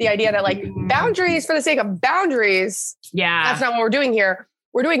so the idea that like boundaries for the sake of boundaries, that's not what we're doing here.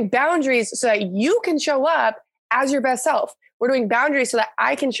 We're doing boundaries so that you can show up as your best self. We're doing boundaries so that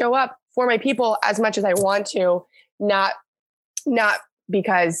I can show up for my people as much as I want to, not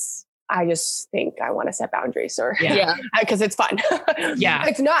because I just think I want to set boundaries or because it's fun.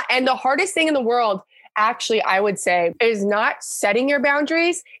 It's not. And the hardest thing in the world, actually, I would say, is not setting your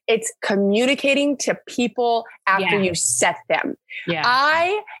boundaries. It's communicating to people after you set them.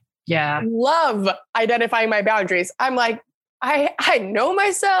 I love identifying my boundaries. I'm like, I know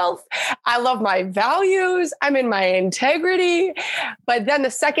myself. I love my values. I'm in my integrity. But then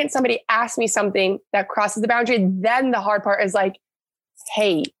the second somebody asks me something that crosses the boundary, then the hard part is like,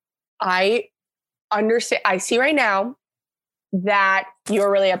 hey, I understand. I see right now that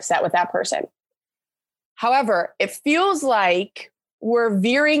you're really upset with that person. However, it feels like we're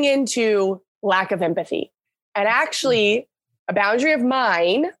veering into lack of empathy. And actually, a boundary of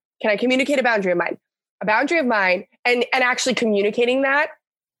mine, can I communicate a boundary of mine? A boundary of mine, and actually communicating that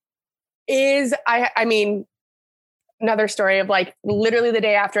is, I mean, another story of like literally the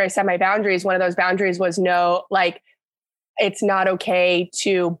day after I set my boundaries, one of those boundaries was it's not okay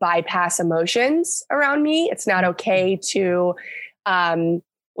to bypass emotions around me. It's not okay to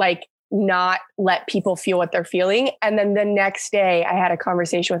not let people feel what they're feeling. And then the next day I had a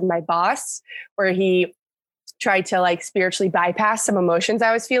conversation with my boss where he tried to like spiritually bypass some emotions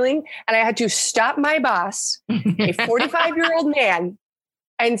I was feeling. And I had to stop my boss, a 45-year-old man,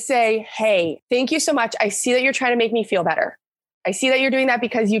 and say, hey, thank you so much. I see that you're trying to make me feel better. I see that you're doing that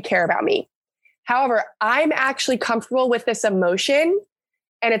because you care about me. However, I'm actually comfortable with this emotion,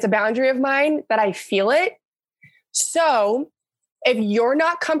 and it's a boundary of mine that I feel it. So if you're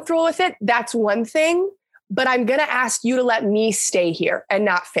not comfortable with it, that's one thing, but I'm going to ask you to let me stay here and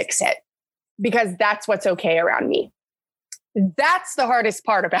not fix it, because that's what's okay around me. That's the hardest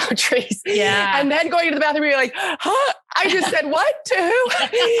part of boundaries. Yeah. And then going to the bathroom, you're like, huh? I just said what to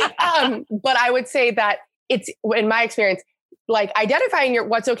who? But I would say that it's, in my experience, like identifying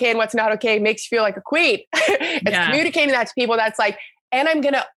what's okay and what's not okay makes you feel like a queen. It's communicating that to people. That's like, and I'm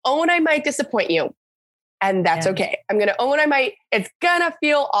going to own I might disappoint you. And that's okay. I'm going to own it's going to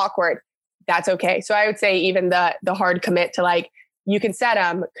feel awkward. That's okay. So I would say even the hard commit to like, you can set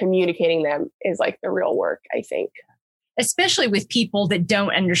them, communicating them is like the real work, I think. Especially with people that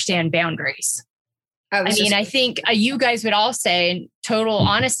don't understand boundaries. I think you guys would all say, in total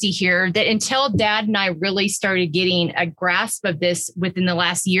honesty here, that until Dad and I really started getting a grasp of this within the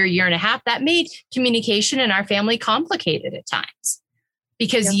last year and a half, that made communication in our family complicated at times.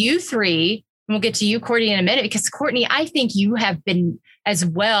 Because you three, and we'll get to you, Courtney, in a minute, because Courtney, I think you have been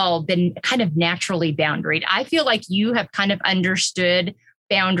kind of naturally boundaried. I feel like you have kind of understood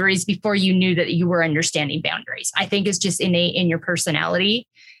boundaries before you knew that you were understanding boundaries. I think it's just innate in your personality.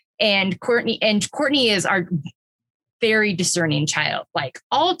 And Courtney is our very discerning child, like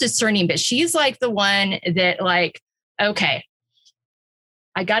all discerning, but she's like the one that like, okay,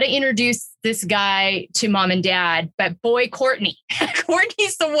 I got to introduce this guy to Mom and Dad, but boy, Courtney's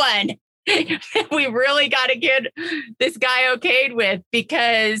the one we really got to get this guy okayed with,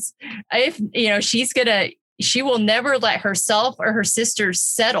 because if, she will never let herself or her sisters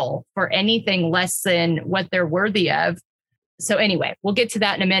settle for anything less than what they're worthy of. so anyway, we'll get to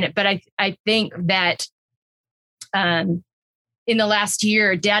that in a minute. But I think that in the last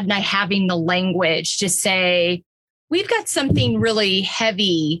year, Dad and I having the language to say, we've got something really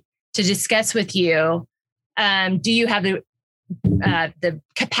heavy to discuss with you. Do you have the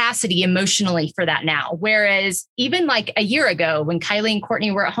capacity emotionally for that now? Whereas even like a year ago, when Kylie and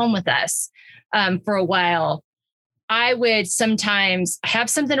Courtney were at home with us for a while, I would sometimes have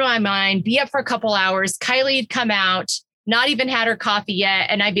something on my mind, be up for a couple hours. Kylie'd come out, not even had her coffee yet.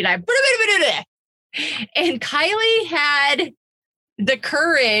 And I'd be like, and Kylie had the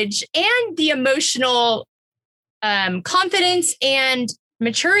courage and the emotional confidence and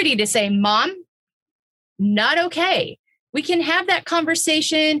maturity to say, Mom, not okay. We can have that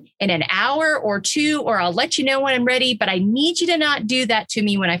conversation in an hour or two, or I'll let you know when I'm ready, but I need you to not do that to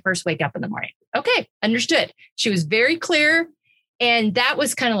me when I first wake up in the morning. Okay, understood. She was very clear. And that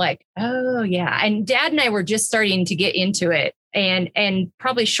was kind of like, oh yeah. And Dad and I were just starting to get into it. And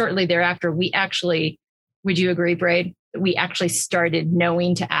probably shortly thereafter, we actually, would you agree, Braid? We actually started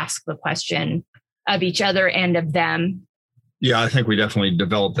knowing to ask the question of each other and of them. Yeah, I think we definitely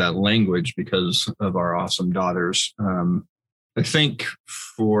developed that language because of our awesome daughters. I think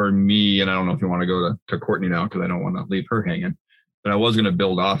for me, and I don't know if you want to go to Courtney now, because I don't want to leave her hanging, but I was going to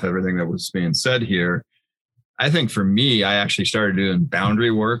build off everything that was being said here. I think for me, I actually started doing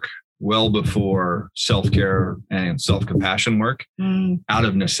boundary work well before self-care and self-compassion work out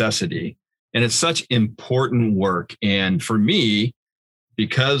of necessity. And it's such important work. And for me,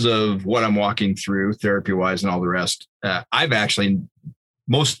 because of what I'm walking through therapy-wise and all the rest, I've actually,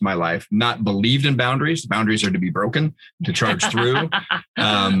 most of my life, not believed in boundaries. Boundaries are to be broken, to charge through,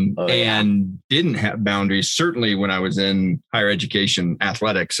 and didn't have boundaries. Certainly when I was in higher education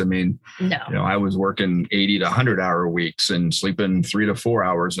athletics, I mean, I was working 80 to 100-hour weeks and sleeping 3 to 4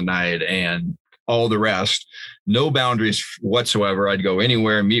 hours a night and all the rest. No boundaries whatsoever. I'd go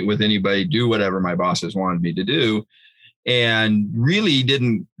anywhere, meet with anybody, do whatever my bosses wanted me to do. And really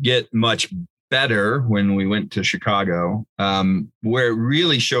didn't get much better when we went to Chicago. Where it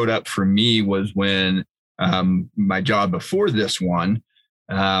really showed up for me was when my job before this one,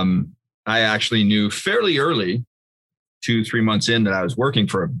 I actually knew fairly early, 2-3 months in, that I was working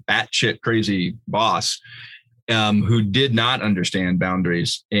for a batshit crazy boss who did not understand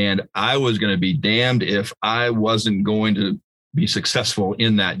boundaries. And I was going to be damned if I wasn't going to be successful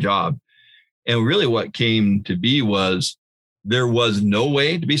in that job. And really what came to be was there was no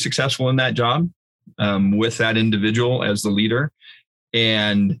way to be successful in that job with that individual as the leader.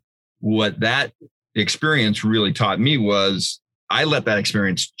 And what that experience really taught me was I let that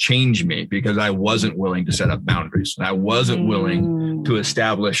experience change me because I wasn't willing to set up boundaries. I wasn't willing to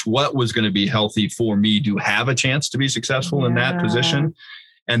establish what was going to be healthy for me to have a chance to be successful in that position.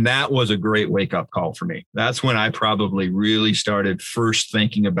 And that was a great wake-up call for me. That's when I probably really started first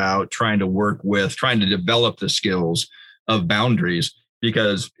thinking about trying to develop the skills of boundaries,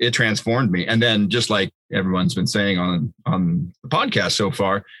 because it transformed me. And then, just like everyone's been saying on the podcast so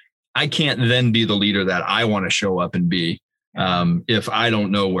far, I can't then be the leader that I want to show up and be if I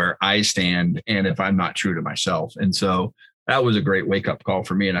don't know where I stand and if I'm not true to myself. And so that was a great wake-up call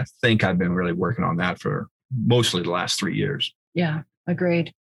for me. And I think I've been really working on that for mostly the last 3 years. Yeah,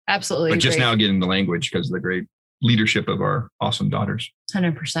 agreed. Absolutely. But just now getting the language because of the great leadership of our awesome daughters.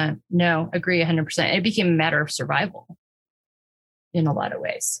 100%. No, agree 100%. It became a matter of survival in a lot of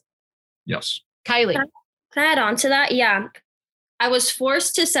ways. Yes. Kylie. Can I add on to that? Yeah. I was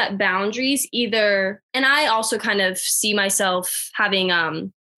forced to set boundaries either, and I also kind of see myself having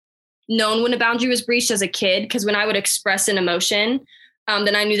known when a boundary was breached as a kid, because when I would express an emotion,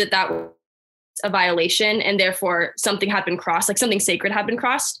 then I knew that was a violation, and therefore something had been crossed, like something sacred had been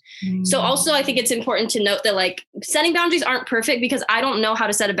crossed. So also I think it's important to note that like setting boundaries aren't perfect, because I don't know how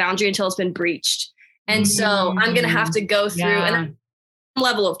to set a boundary until it's been breached. And so I'm going to have to go through and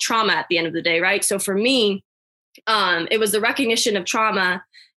level of trauma at the end of the day. Right. So for me, it was the recognition of trauma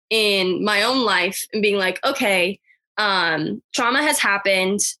in my own life and being like, okay, trauma has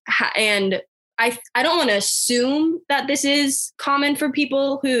happened, and I don't want to assume that this is common for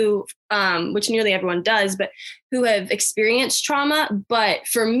people who, which nearly everyone does, but who have experienced trauma. But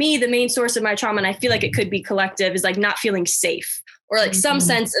for me, the main source of my trauma, and I feel like it could be collective, is like not feeling safe, or like some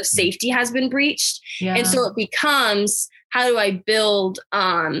sense of safety has been breached. Yeah. And so it becomes, how do I build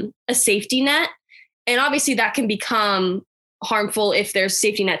a safety net? And obviously that can become harmful if there's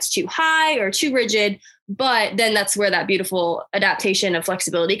safety nets too high or too rigid. But then that's where that beautiful adaptation of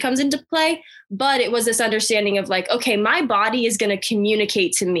flexibility comes into play. But it was this understanding of like, okay, my body is going to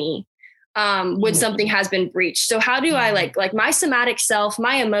communicate to me when something has been breached. So how do I like my somatic self,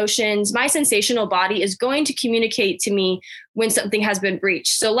 my emotions, my sensational body is going to communicate to me when something has been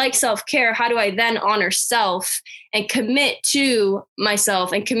breached. So like self-care, how do I then honor self and commit to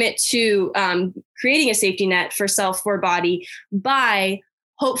myself and commit to creating a safety net for self, for body, by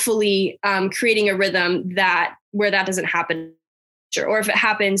hopefully creating a rhythm that where that doesn't happen. Or if it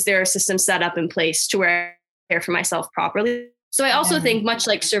happens, there are systems set up in place to where I care for myself properly. So I also think, much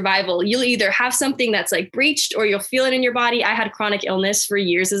like survival, you'll either have something that's like breached or you'll feel it in your body. I had chronic illness for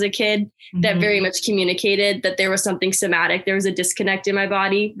years as a kid that very much communicated that there was something somatic. There was a disconnect in my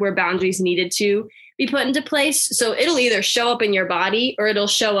body where boundaries needed to be put into place. So it'll either show up in your body or it'll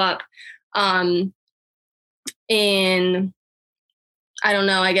show up in, I don't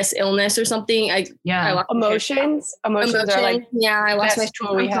know, I guess illness or something. Emotions are like, I lost my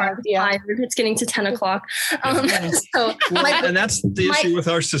tool we have. Yeah. It's getting to 10 o'clock. And that's the issue with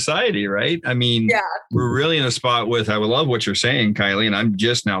our society, right? I mean, we're really in a spot with, I would love what you're saying, Kylie, and I'm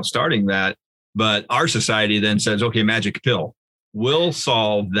just now starting that. But our society then says, okay, magic pill will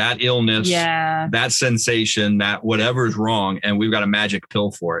solve that illness, that sensation, that whatever's wrong. And we've got a magic pill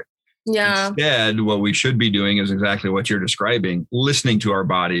for it. Yeah. Instead, what we should be doing is exactly what you're describing, listening to our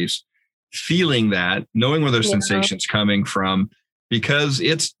bodies, feeling that, knowing where those sensations coming from, because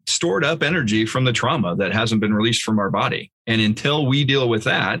it's stored up energy from the trauma that hasn't been released from our body. And until we deal with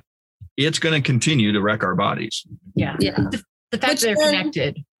that, it's going to continue to wreck our bodies. Yeah. The fact that they're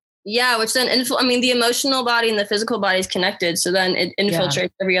connected. Yeah. Which then, the emotional body and the physical body is connected. So then it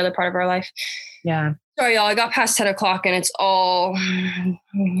infiltrates every other part of our life. Yeah. Sorry, y'all. I got past 10 o'clock and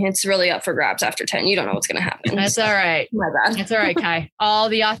it's really up for grabs after 10. You don't know what's going to happen. That's all right. My bad. That's all right, Kai. All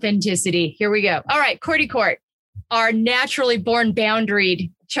the authenticity. Here we go. All right, Courty Court, our naturally born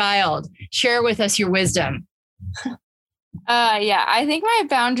boundaried child. Share with us your wisdom. I think my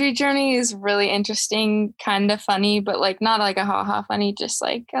boundary journey is really interesting, kind of funny, but like not like a ha-ha funny, just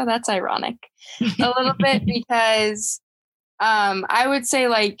like, oh, that's ironic a little bit, because I would say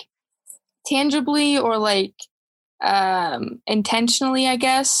like tangibly or like intentionally, I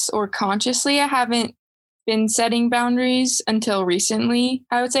guess, or consciously, I haven't been setting boundaries until recently,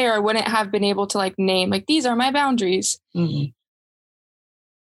 I would say, or I wouldn't have been able to like name like, these are my boundaries.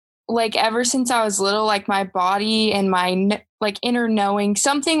 Like ever since I was little, like my body and my like inner knowing,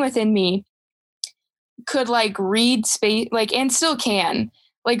 something within me could like read space, like, and still can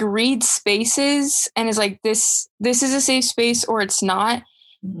like read spaces and is like, this is a safe space or it's not.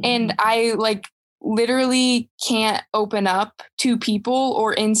 And I like literally can't open up to people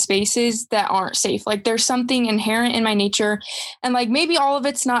or in spaces that aren't safe. Like there's something inherent in my nature, and like maybe all of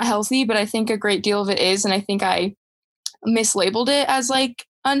it's not healthy, but I think a great deal of it is. And I think I mislabeled it as like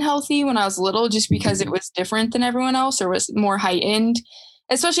unhealthy when I was little, just because it was different than everyone else or was more heightened,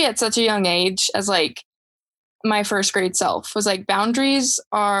 especially at such a young age. As like my first grade self was like, boundaries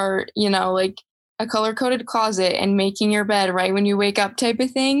are, like a color-coded closet and making your bed right when you wake up type of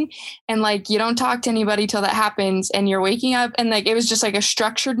thing. And like, you don't talk to anybody till that happens and you're waking up, and like, it was just like a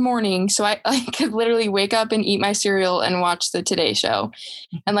structured morning. So I could literally wake up and eat my cereal and watch the Today Show.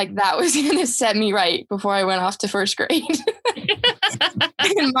 And like, that was going to set me right before I went off to first grade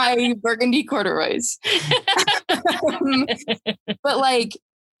in my burgundy corduroys. But like,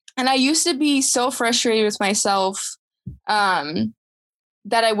 and I used to be so frustrated with myself,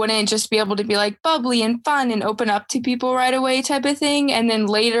 that I wouldn't just be able to be like bubbly and fun and open up to people right away type of thing. And then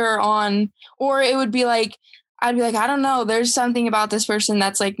later on, or it would be like, I'd be like, I don't know, there's something about this person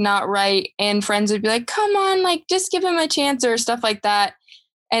that's like not right. And friends would be like, come on, like just give him a chance or stuff like that.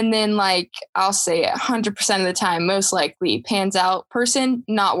 And then like, I'll say 100% of the time, most likely pans out, person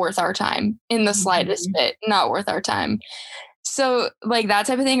not worth our time in the slightest bit, not worth our time. So like that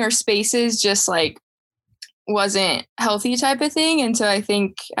type of thing, or spaces just like wasn't healthy type of thing. And so I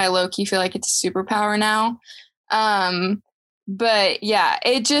think I low-key feel like it's a superpower now. But yeah,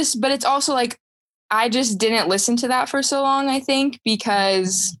 but it's also like, I just didn't listen to that for so long, I think,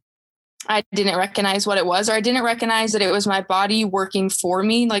 because I didn't recognize what it was, or I didn't recognize that it was my body working for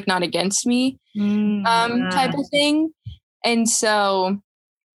me, like not against me, type of thing. And so,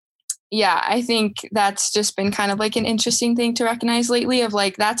 yeah, I think that's just been kind of like an interesting thing to recognize lately, of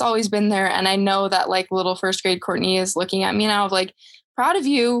like, that's always been there. And I know that like little first grade Courtney is looking at me now of like, proud of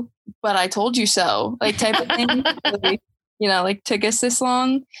you, but I told you so, like type of thing, really, like took us this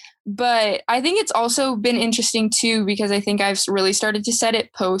long. But I think it's also been interesting too, because I think I've really started to set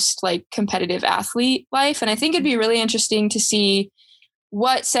it post like competitive athlete life. And I think it'd be really interesting to see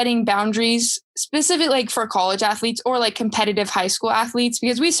what setting boundaries specific like for college athletes or like competitive high school athletes,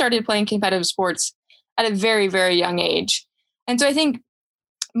 because we started playing competitive sports at a very, very young age. And so I think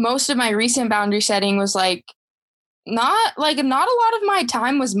most of my recent boundary setting was like, not a lot of my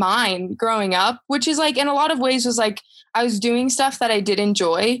time was mine growing up, which is like in a lot of ways was like I was doing stuff that I did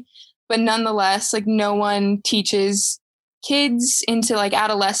enjoy, but nonetheless, like no one teaches kids into like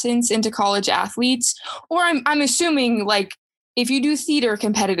adolescents into college athletes, or I'm assuming like if you do theater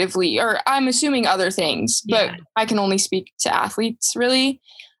competitively, or I'm assuming other things, but I can only speak to athletes really.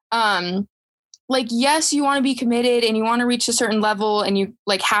 Like, yes, you want to be committed and you want to reach a certain level and you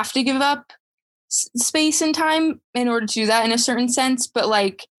like have to give up space and time in order to do that in a certain sense. But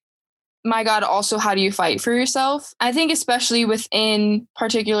like, my God, also, how do you fight for yourself? I think especially within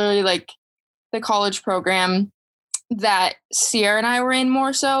particularly like the college program that Sierra and I were in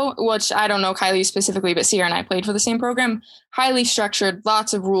more so, which I don't know Kylie specifically, but Sierra and I played for the same program, highly structured,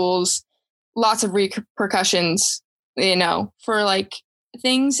 lots of rules, lots of repercussions, you know, for like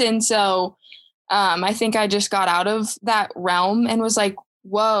things. And so I think I just got out of that realm and was like,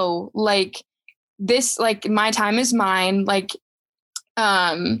 whoa, like this, like my time is mine. Like,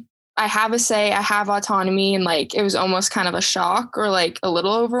 I have a say, I have autonomy. And like, it was almost kind of a shock or like a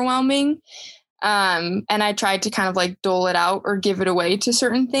little overwhelming. And I tried to kind of like dole it out or give it away to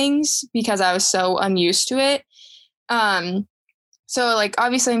certain things because I was so unused to it. So like,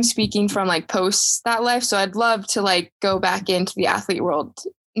 obviously I'm speaking from like post that life. So I'd love to like go back into the athlete world,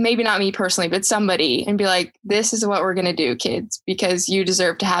 maybe not me personally, but somebody, and be like, this is what we're going to do, kids, because you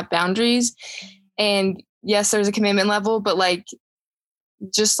deserve to have boundaries. And yes, there's a commitment level, but like,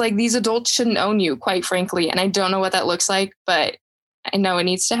 just like these adults shouldn't own you, quite frankly. And I don't know what that looks like, but I know it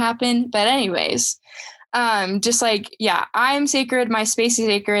needs to happen. But anyways, just like, yeah, I'm sacred. My space is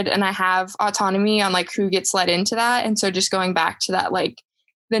sacred. And I have autonomy on like who gets let into that. And so just going back to that, like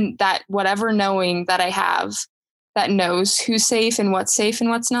then that whatever knowing that I have that knows who's safe and what's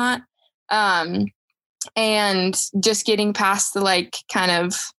not. And just getting past the like kind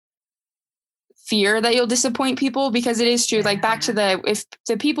of fear that you'll disappoint people, because it is true. Like back to if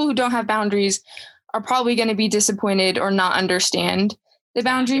the people who don't have boundaries are probably going to be disappointed or not understand the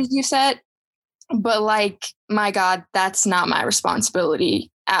boundaries you set. But like, my God, that's not my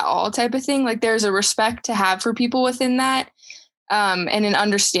responsibility at all type of thing. Like there's a respect to have for people within that, and an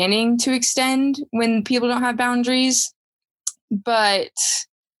understanding to extend when people don't have boundaries. But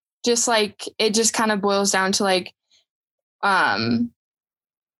just like, it just kind of boils down to like,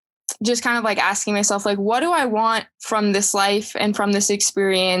 just kind of like asking myself, like, what do I want from this life and from this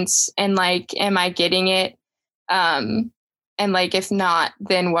experience? And like, am I getting it? And like, if not,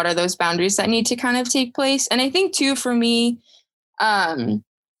 then what are those boundaries that need to kind of take place? And I think too, for me, I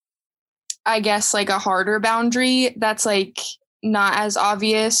guess like a harder boundary that's like not as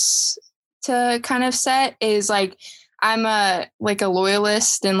obvious to kind of set is like, I'm a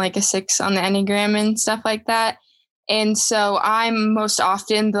loyalist and like a 6 on the Enneagram and stuff like that. And so I'm most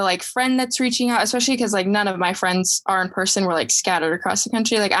often the like friend that's reaching out, especially because like none of my friends are in person. We're like scattered across the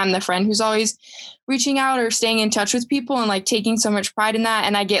country. Like I'm the friend who's always reaching out or staying in touch with people and like taking so much pride in that.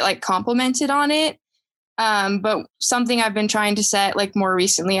 And I get like complimented on it. But something I've been trying to set like more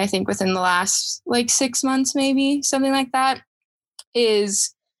recently, I think within the last like 6 months, maybe something like that,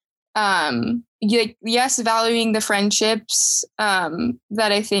 is yes, valuing the friendships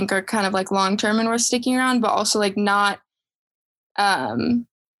that I think are kind of like long-term and worth sticking around, but also like not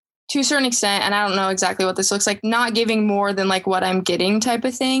to a certain extent, and I don't know exactly what this looks like, not giving more than like what I'm getting type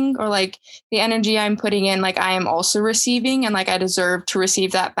of thing, or like the energy I'm putting in, like I am also receiving and like I deserve to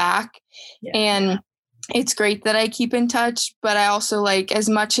receive that back. Yeah. And it's great that I keep in touch, but I also like, as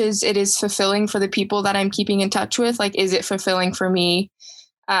much as it is fulfilling for the people that I'm keeping in touch with, like, is it fulfilling for me?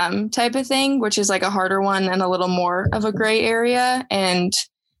 Type of thing, which is like a harder one and a little more of a gray area, and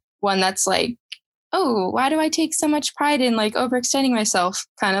one that's like, oh, why do I take so much pride in like overextending myself?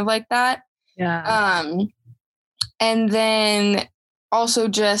 Kind of like that. Yeah. And then also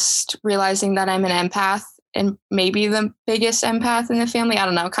just realizing that I'm an empath, and maybe the biggest empath in the family. I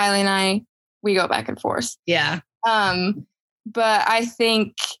don't know. Kylie and I, we go back and forth. Yeah. But I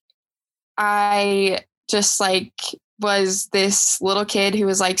think I just like was this little kid who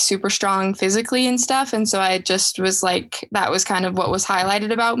was like super strong physically and stuff. And so I just was like, that was kind of what was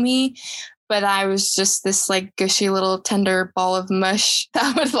highlighted about me. But I was just this like gushy little tender ball of mush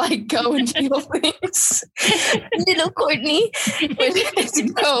that would like go and feel things. Little Courtney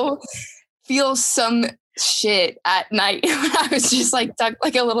would go feel some shit at night when I was just like tucked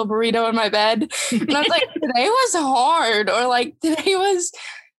like a little burrito in my bed. And I was like, today was hard, or like today was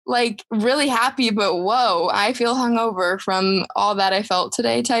like really happy, but whoa, I feel hungover from all that I felt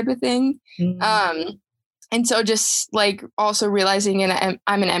today type of thing. Mm-hmm. And so just like also realizing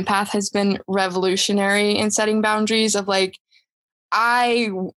I'm an empath has been revolutionary in setting boundaries of like, I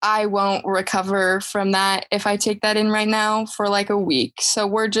won't recover from that if I take that in right now for like a week. So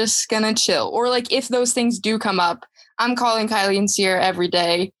we're just gonna chill. Or like if those things do come up, I'm calling Kylie and Sierra every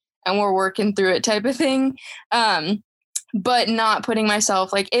day and we're working through it type of thing. But not putting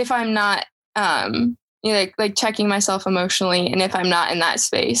myself, like if I'm not like checking myself emotionally, and if I'm not in that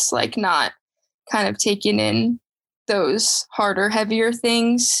space, like not kind of taking in those harder, heavier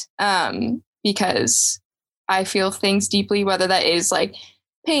things, because I feel things deeply, whether that is like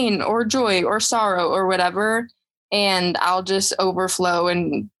pain or joy or sorrow or whatever. And I'll just overflow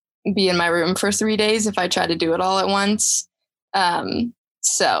and be in my room for 3 days if I try to do it all at once.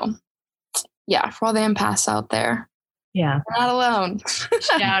 So yeah, for all the empaths out there. Yeah. You're not alone.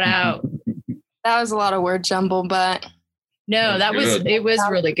 Shout out. That was a lot of word jumble, but no, it was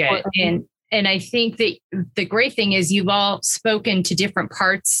really good. And I think that the great thing is you've all spoken to different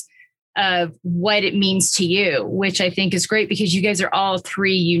parts of what it means to you, which I think is great because you guys are all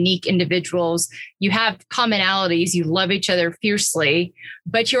three unique individuals. You have commonalities. You love each other fiercely,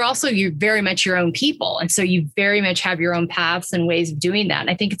 but you're very much your own people. And so you very much have your own paths and ways of doing that. And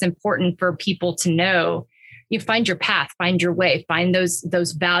I think it's important for people to know you find your path, find your way, find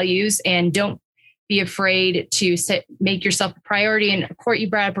those values, and don't be afraid to make yourself a priority. And Court, you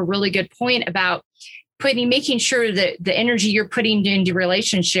brought up a really good point about making sure that the energy you're putting into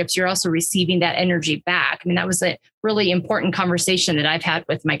relationships, you're also receiving that energy back. I mean, that was a really important conversation that I've had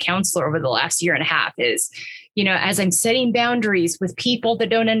with my counselor over the last year and a half is, as I'm setting boundaries with people that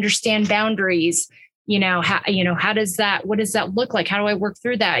don't understand boundaries, what does that look like? How do I work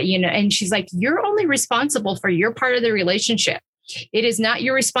through that? And she's like, you're only responsible for your part of the relationship. It is not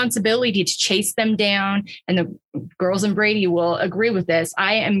your responsibility to chase them down. And the girls in Brady will agree with this.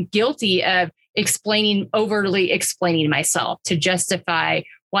 I am guilty of overly explaining myself to justify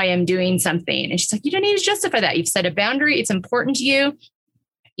why I'm doing something. And she's like, you don't need to justify that. You've set a boundary. It's important to you.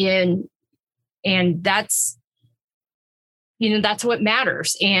 And that's what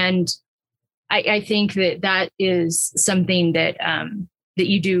matters. And I think that is something that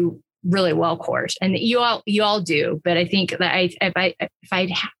you do really well, Court, and you all do. But I think that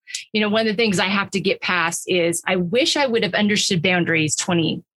one of the things I have to get past is I wish I would have understood boundaries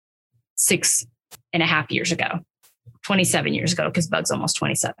 26 and a half years ago, 27 years ago, because Bug's almost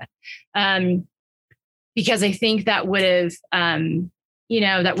 27. Because I think that would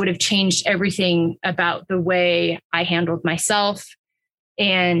have changed everything about the way I handled myself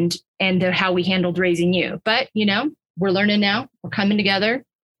and how we handled raising you. But, we're learning now, we're coming together.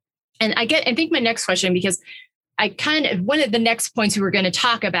 And I think my next question, because one of the next points we were going to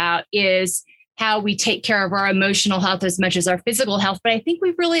talk about is how we take care of our emotional health as much as our physical health. But I think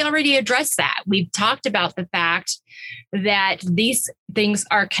we've really already addressed that. We've talked about the fact that these things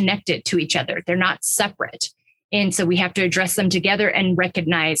are connected to each other. They're not separate. And so we have to address them together and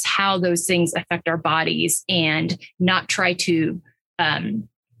recognize how those things affect our bodies and not try to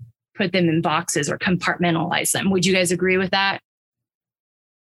put them in boxes or compartmentalize them. Would you guys agree with that?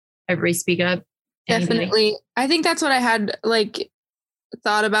 Everybody speak up. Definitely. I think that's what I had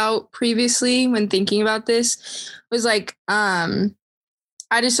thought about previously when thinking about this was I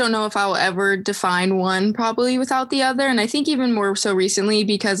just don't know if I'll ever define one probably without the other. And I think even more so recently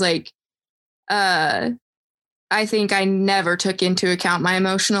because I think I never took into account my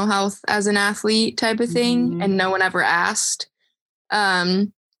emotional health as an athlete type of thing. Mm-hmm. And no one ever asked.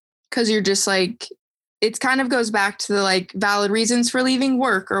 'Cause you're just it kind of goes back to the valid reasons for leaving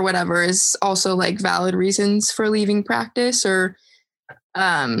work or whatever is also valid reasons for leaving practice or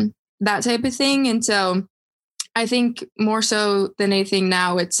that type of thing. And so I think more so than anything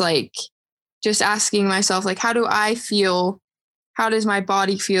now, it's just asking myself, how do I feel? How does my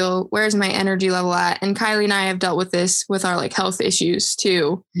body feel? Where's my energy level at? And Kylie and I have dealt with this with our health issues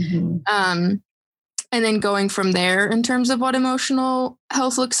too. Mm-hmm. And then going from there in terms of what emotional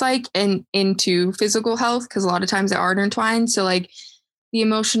health looks like and into physical health, because a lot of times they are intertwined. So the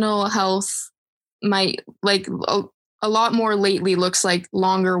emotional health might a lot more lately looks like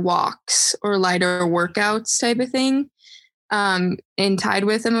longer walks or lighter workouts type of thing and tied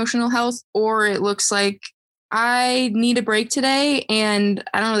with emotional health. Or it looks like I need a break today and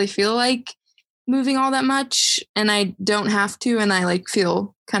I don't really feel like moving all that much and I don't have to. And I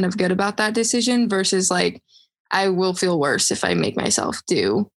feel kind of good about that decision versus I will feel worse if I make myself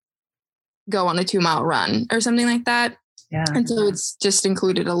go on a 2-mile run or something like that. Yeah. And so it's just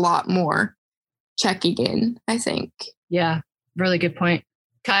included a lot more checking in, I think. Yeah. Really good point.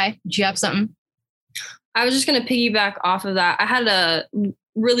 Kai, did you have something? I was just going to piggyback off of that. I had a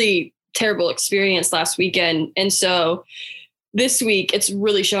really terrible experience last weekend. And so this week it's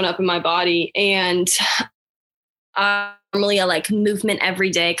really shown up in my body. And normally a like movement every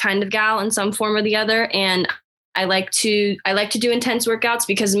day kind of gal in some form or the other. And I like to do intense workouts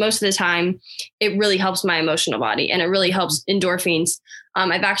because most of the time it really helps my emotional body and it really helps endorphins.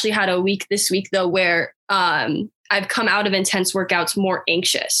 I've actually had a week this week though, where I've come out of intense workouts more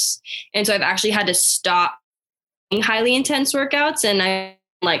anxious. And so I've actually had to stop highly intense workouts, and I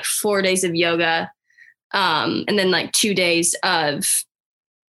like 4 days of yoga, and then like 2 days of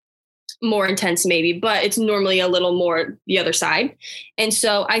more intense maybe, but it's normally a little more the other side. And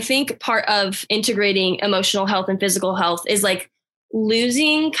so I think part of integrating emotional health and physical health is like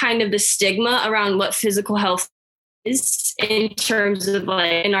losing kind of the stigma around what physical health is in terms of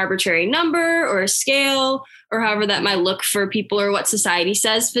like an arbitrary number or a scale or however that might look for people or what society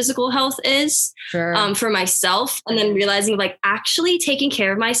says physical health is. Sure. For myself. And then realizing like actually taking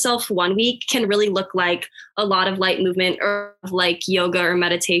care of myself 1 week can really look like a lot of light movement or like yoga or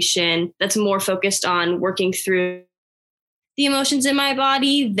meditation that's more focused on working through the emotions in my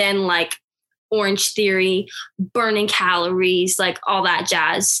body than like Orange Theory, burning calories, like all that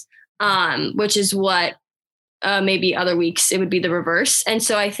jazz, which is what maybe other weeks it would be the reverse. And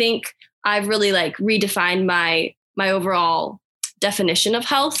so I think I've really like redefined my overall definition of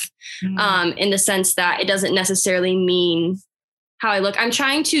health, in the sense that it doesn't necessarily mean how I look. I'm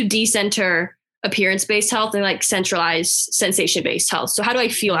trying to decenter appearance-based health and like centralize sensation-based health. So how do I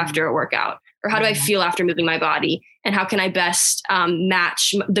feel after a workout, or how do I feel after moving my body? And how can I best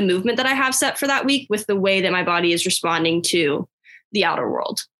match the movement that I have set for that week with the way that my body is responding to the outer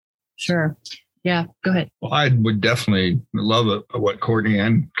world? Sure. Yeah, go ahead. Well, I would definitely love what Courtney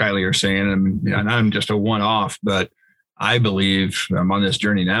and Kylie are saying. And I'm just a one-off, but I believe I'm on this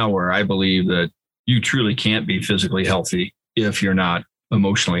journey now where I believe that you truly can't be physically healthy if you're not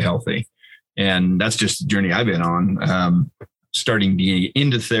emotionally healthy. And that's just the journey I've been on. Starting to get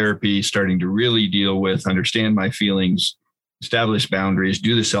into therapy, starting to really deal with, understand my feelings, establish boundaries,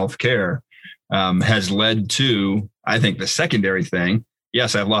 do the self-care, has led to, I think, the secondary thing.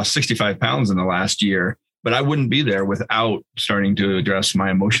 Yes, I've lost 65 pounds in the last year, but I wouldn't be there without starting to address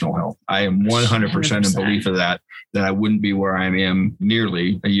my emotional health. I am 100% in belief of that I wouldn't be where I am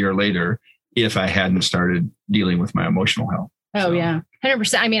nearly a year later if I hadn't started dealing with my emotional health. Oh, yeah,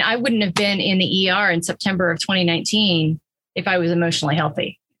 100%. I mean, I wouldn't have been in the ER in September of 2019 if I was emotionally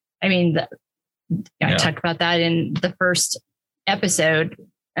healthy. I mean, I talked about that in the first episode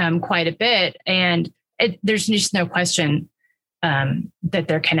quite a bit, and there's just no question that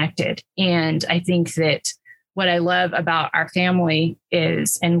they're connected. And I think that what I love about our family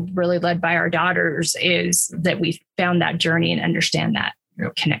is, and really led by our daughters, is that we found that journey and understand that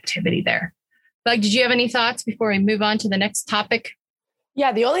connectivity there. Bug, did you have any thoughts before we move on to the next topic?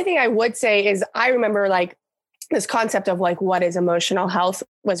 Yeah, the only thing I would say is I remember like this concept of like what is emotional health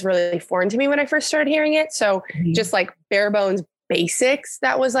was really foreign to me when I first started hearing it. So just like bare bones basics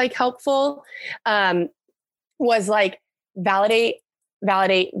that was like helpful, was like validate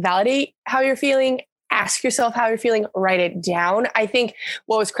how you're feeling, ask yourself how you're feeling, write it down. I think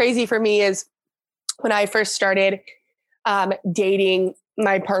what was crazy for me is when I first started dating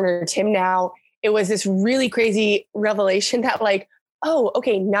my partner, Tim, now, it was this really crazy revelation that like, oh,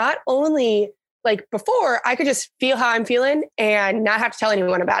 okay, not only like before I could just feel how I'm feeling and not have to tell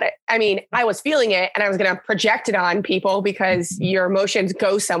anyone about it. I mean, I was feeling it and I was going to project it on people because your emotions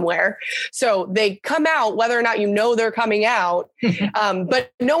go somewhere. So they come out, whether or not you know they're coming out.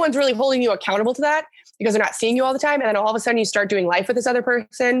 But no one's really holding you accountable to that because they're not seeing you all the time. And then all of a sudden you start doing life with this other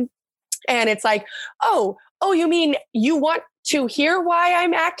person. And it's like, oh, you mean you want to hear why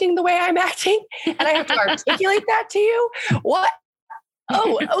I'm acting the way I'm acting? And I have to articulate that to you? What?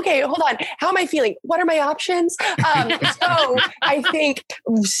 Oh, okay. Hold on. How am I feeling? What are my options? So I think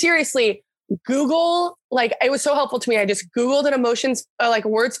seriously, Google, like it was so helpful to me. I just Googled an emotions, like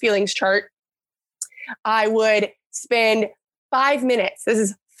words, feelings chart. I would spend 5 minutes. This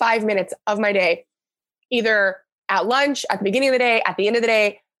is 5 minutes of my day, either at lunch, at the beginning of the day, at the end of the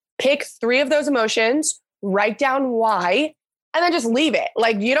day, pick 3 of those emotions, write down why, and then just leave it.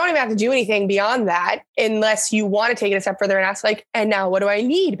 Like you don't even have to do anything beyond that unless you want to take it a step further and ask like, and now what do I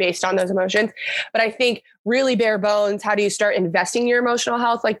need based on those emotions? But I think really bare bones, how do you start investing in your emotional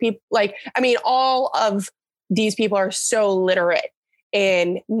health? Like people, like, I mean, all of these people are so literate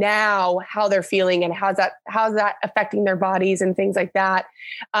in now how they're feeling and how's that affecting their bodies and things like that.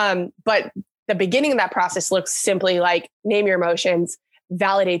 But the beginning of that process looks simply like name your emotions,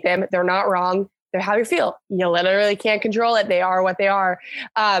 validate them. They're not wrong. They're how you feel. You literally can't control it. They are what they are.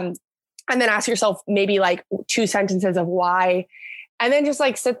 And then ask yourself maybe like 2 sentences of why, and then just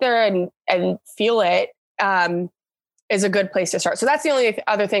like sit there and feel it, is a good place to start. So that's the only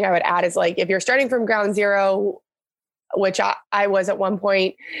other thing I would add is like, if you're starting from ground zero, which I was at one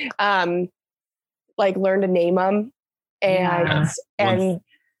point, like learn to name them and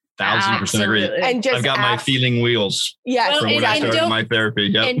 1,000% agree. And just I've got my feeling wheels. Yes, from when I started my therapy.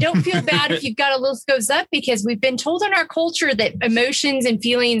 Yep. And don't feel bad if you've got a little goes up, because we've been told in our culture that emotions and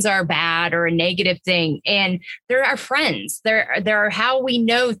feelings are bad or a negative thing. And they're our friends. They're how we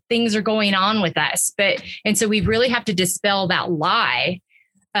know things are going on with us. And so we really have to dispel that lie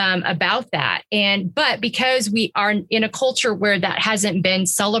about that. But because we are in a culture where that hasn't been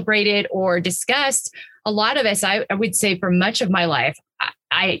celebrated or discussed, a lot of us, I would say for much of my life,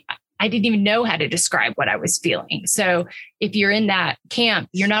 I didn't even know how to describe what I was feeling. So if you're in that camp,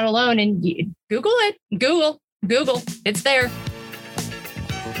 you're not alone, and Google it. Google, it's there.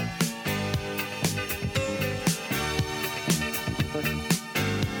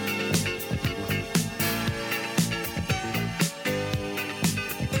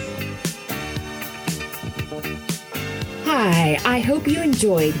 Hi, I hope you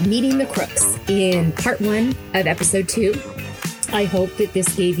enjoyed meeting the Crooks in part 1 of episode 2. I hope that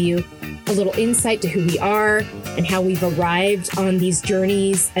this gave you a little insight to who we are and how we've arrived on these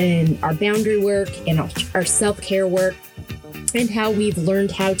journeys and our boundary work and our self-care work, and how we've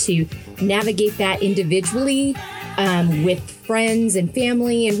learned how to navigate that individually with friends and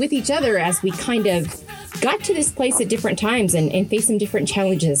family and with each other as we kind of got to this place at different times and faced some different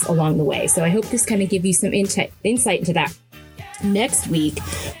challenges along the way. So I hope this kind of give you some insight into that. Next week,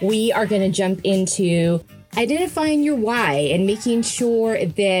 we are going to jump into identifying your why and making sure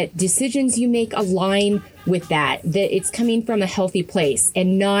that decisions you make align with that it's coming from a healthy place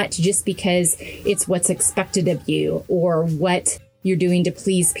and not just because it's what's expected of you or what you're doing to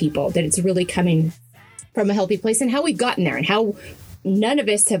please people, that it's really coming from a healthy place, and how we've gotten there and how none of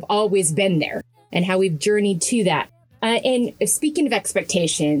us have always been there and how we've journeyed to that. And speaking of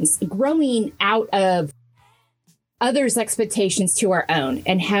expectations, growing out of others' expectations to our own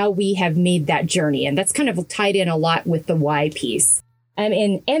and how we have made that journey. And that's kind of tied in a lot with the why piece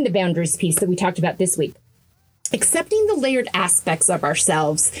and the boundaries piece that we talked about this week. Accepting the layered aspects of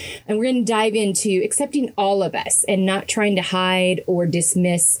ourselves. And we're going to dive into accepting all of us and not trying to hide or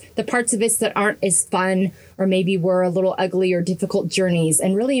dismiss the parts of us that aren't as fun or maybe were a little ugly or difficult journeys,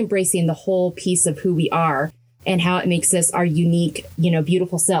 and really embracing the whole piece of who we are and how it makes us our unique,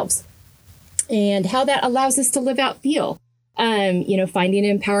 beautiful selves. And how that allows us to live out feel, finding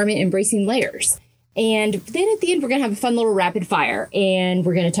empowerment, embracing layers. And then at the end, we're going to have a fun little rapid fire. And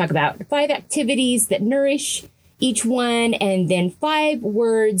we're going to talk about 5 activities that nourish each one, and then 5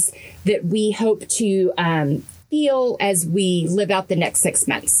 words that we hope to feel as we live out the next 6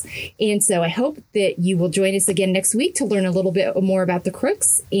 months. And so I hope that you will join us again next week to learn a little bit more about the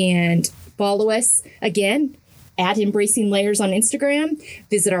Crooks, and follow us again at Embracing Layers on Instagram.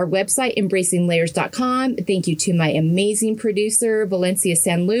 Visit our website, embracinglayers.com. Thank you to my amazing producer, Valencia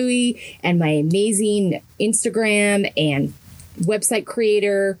San Luis, and my amazing Instagram and website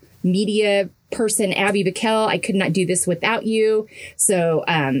creator, media person, Abby Bickel. I could not do this without you. So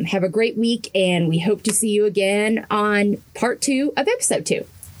have a great week, and we hope to see you again on part 2 of episode 2.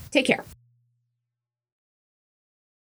 Take care.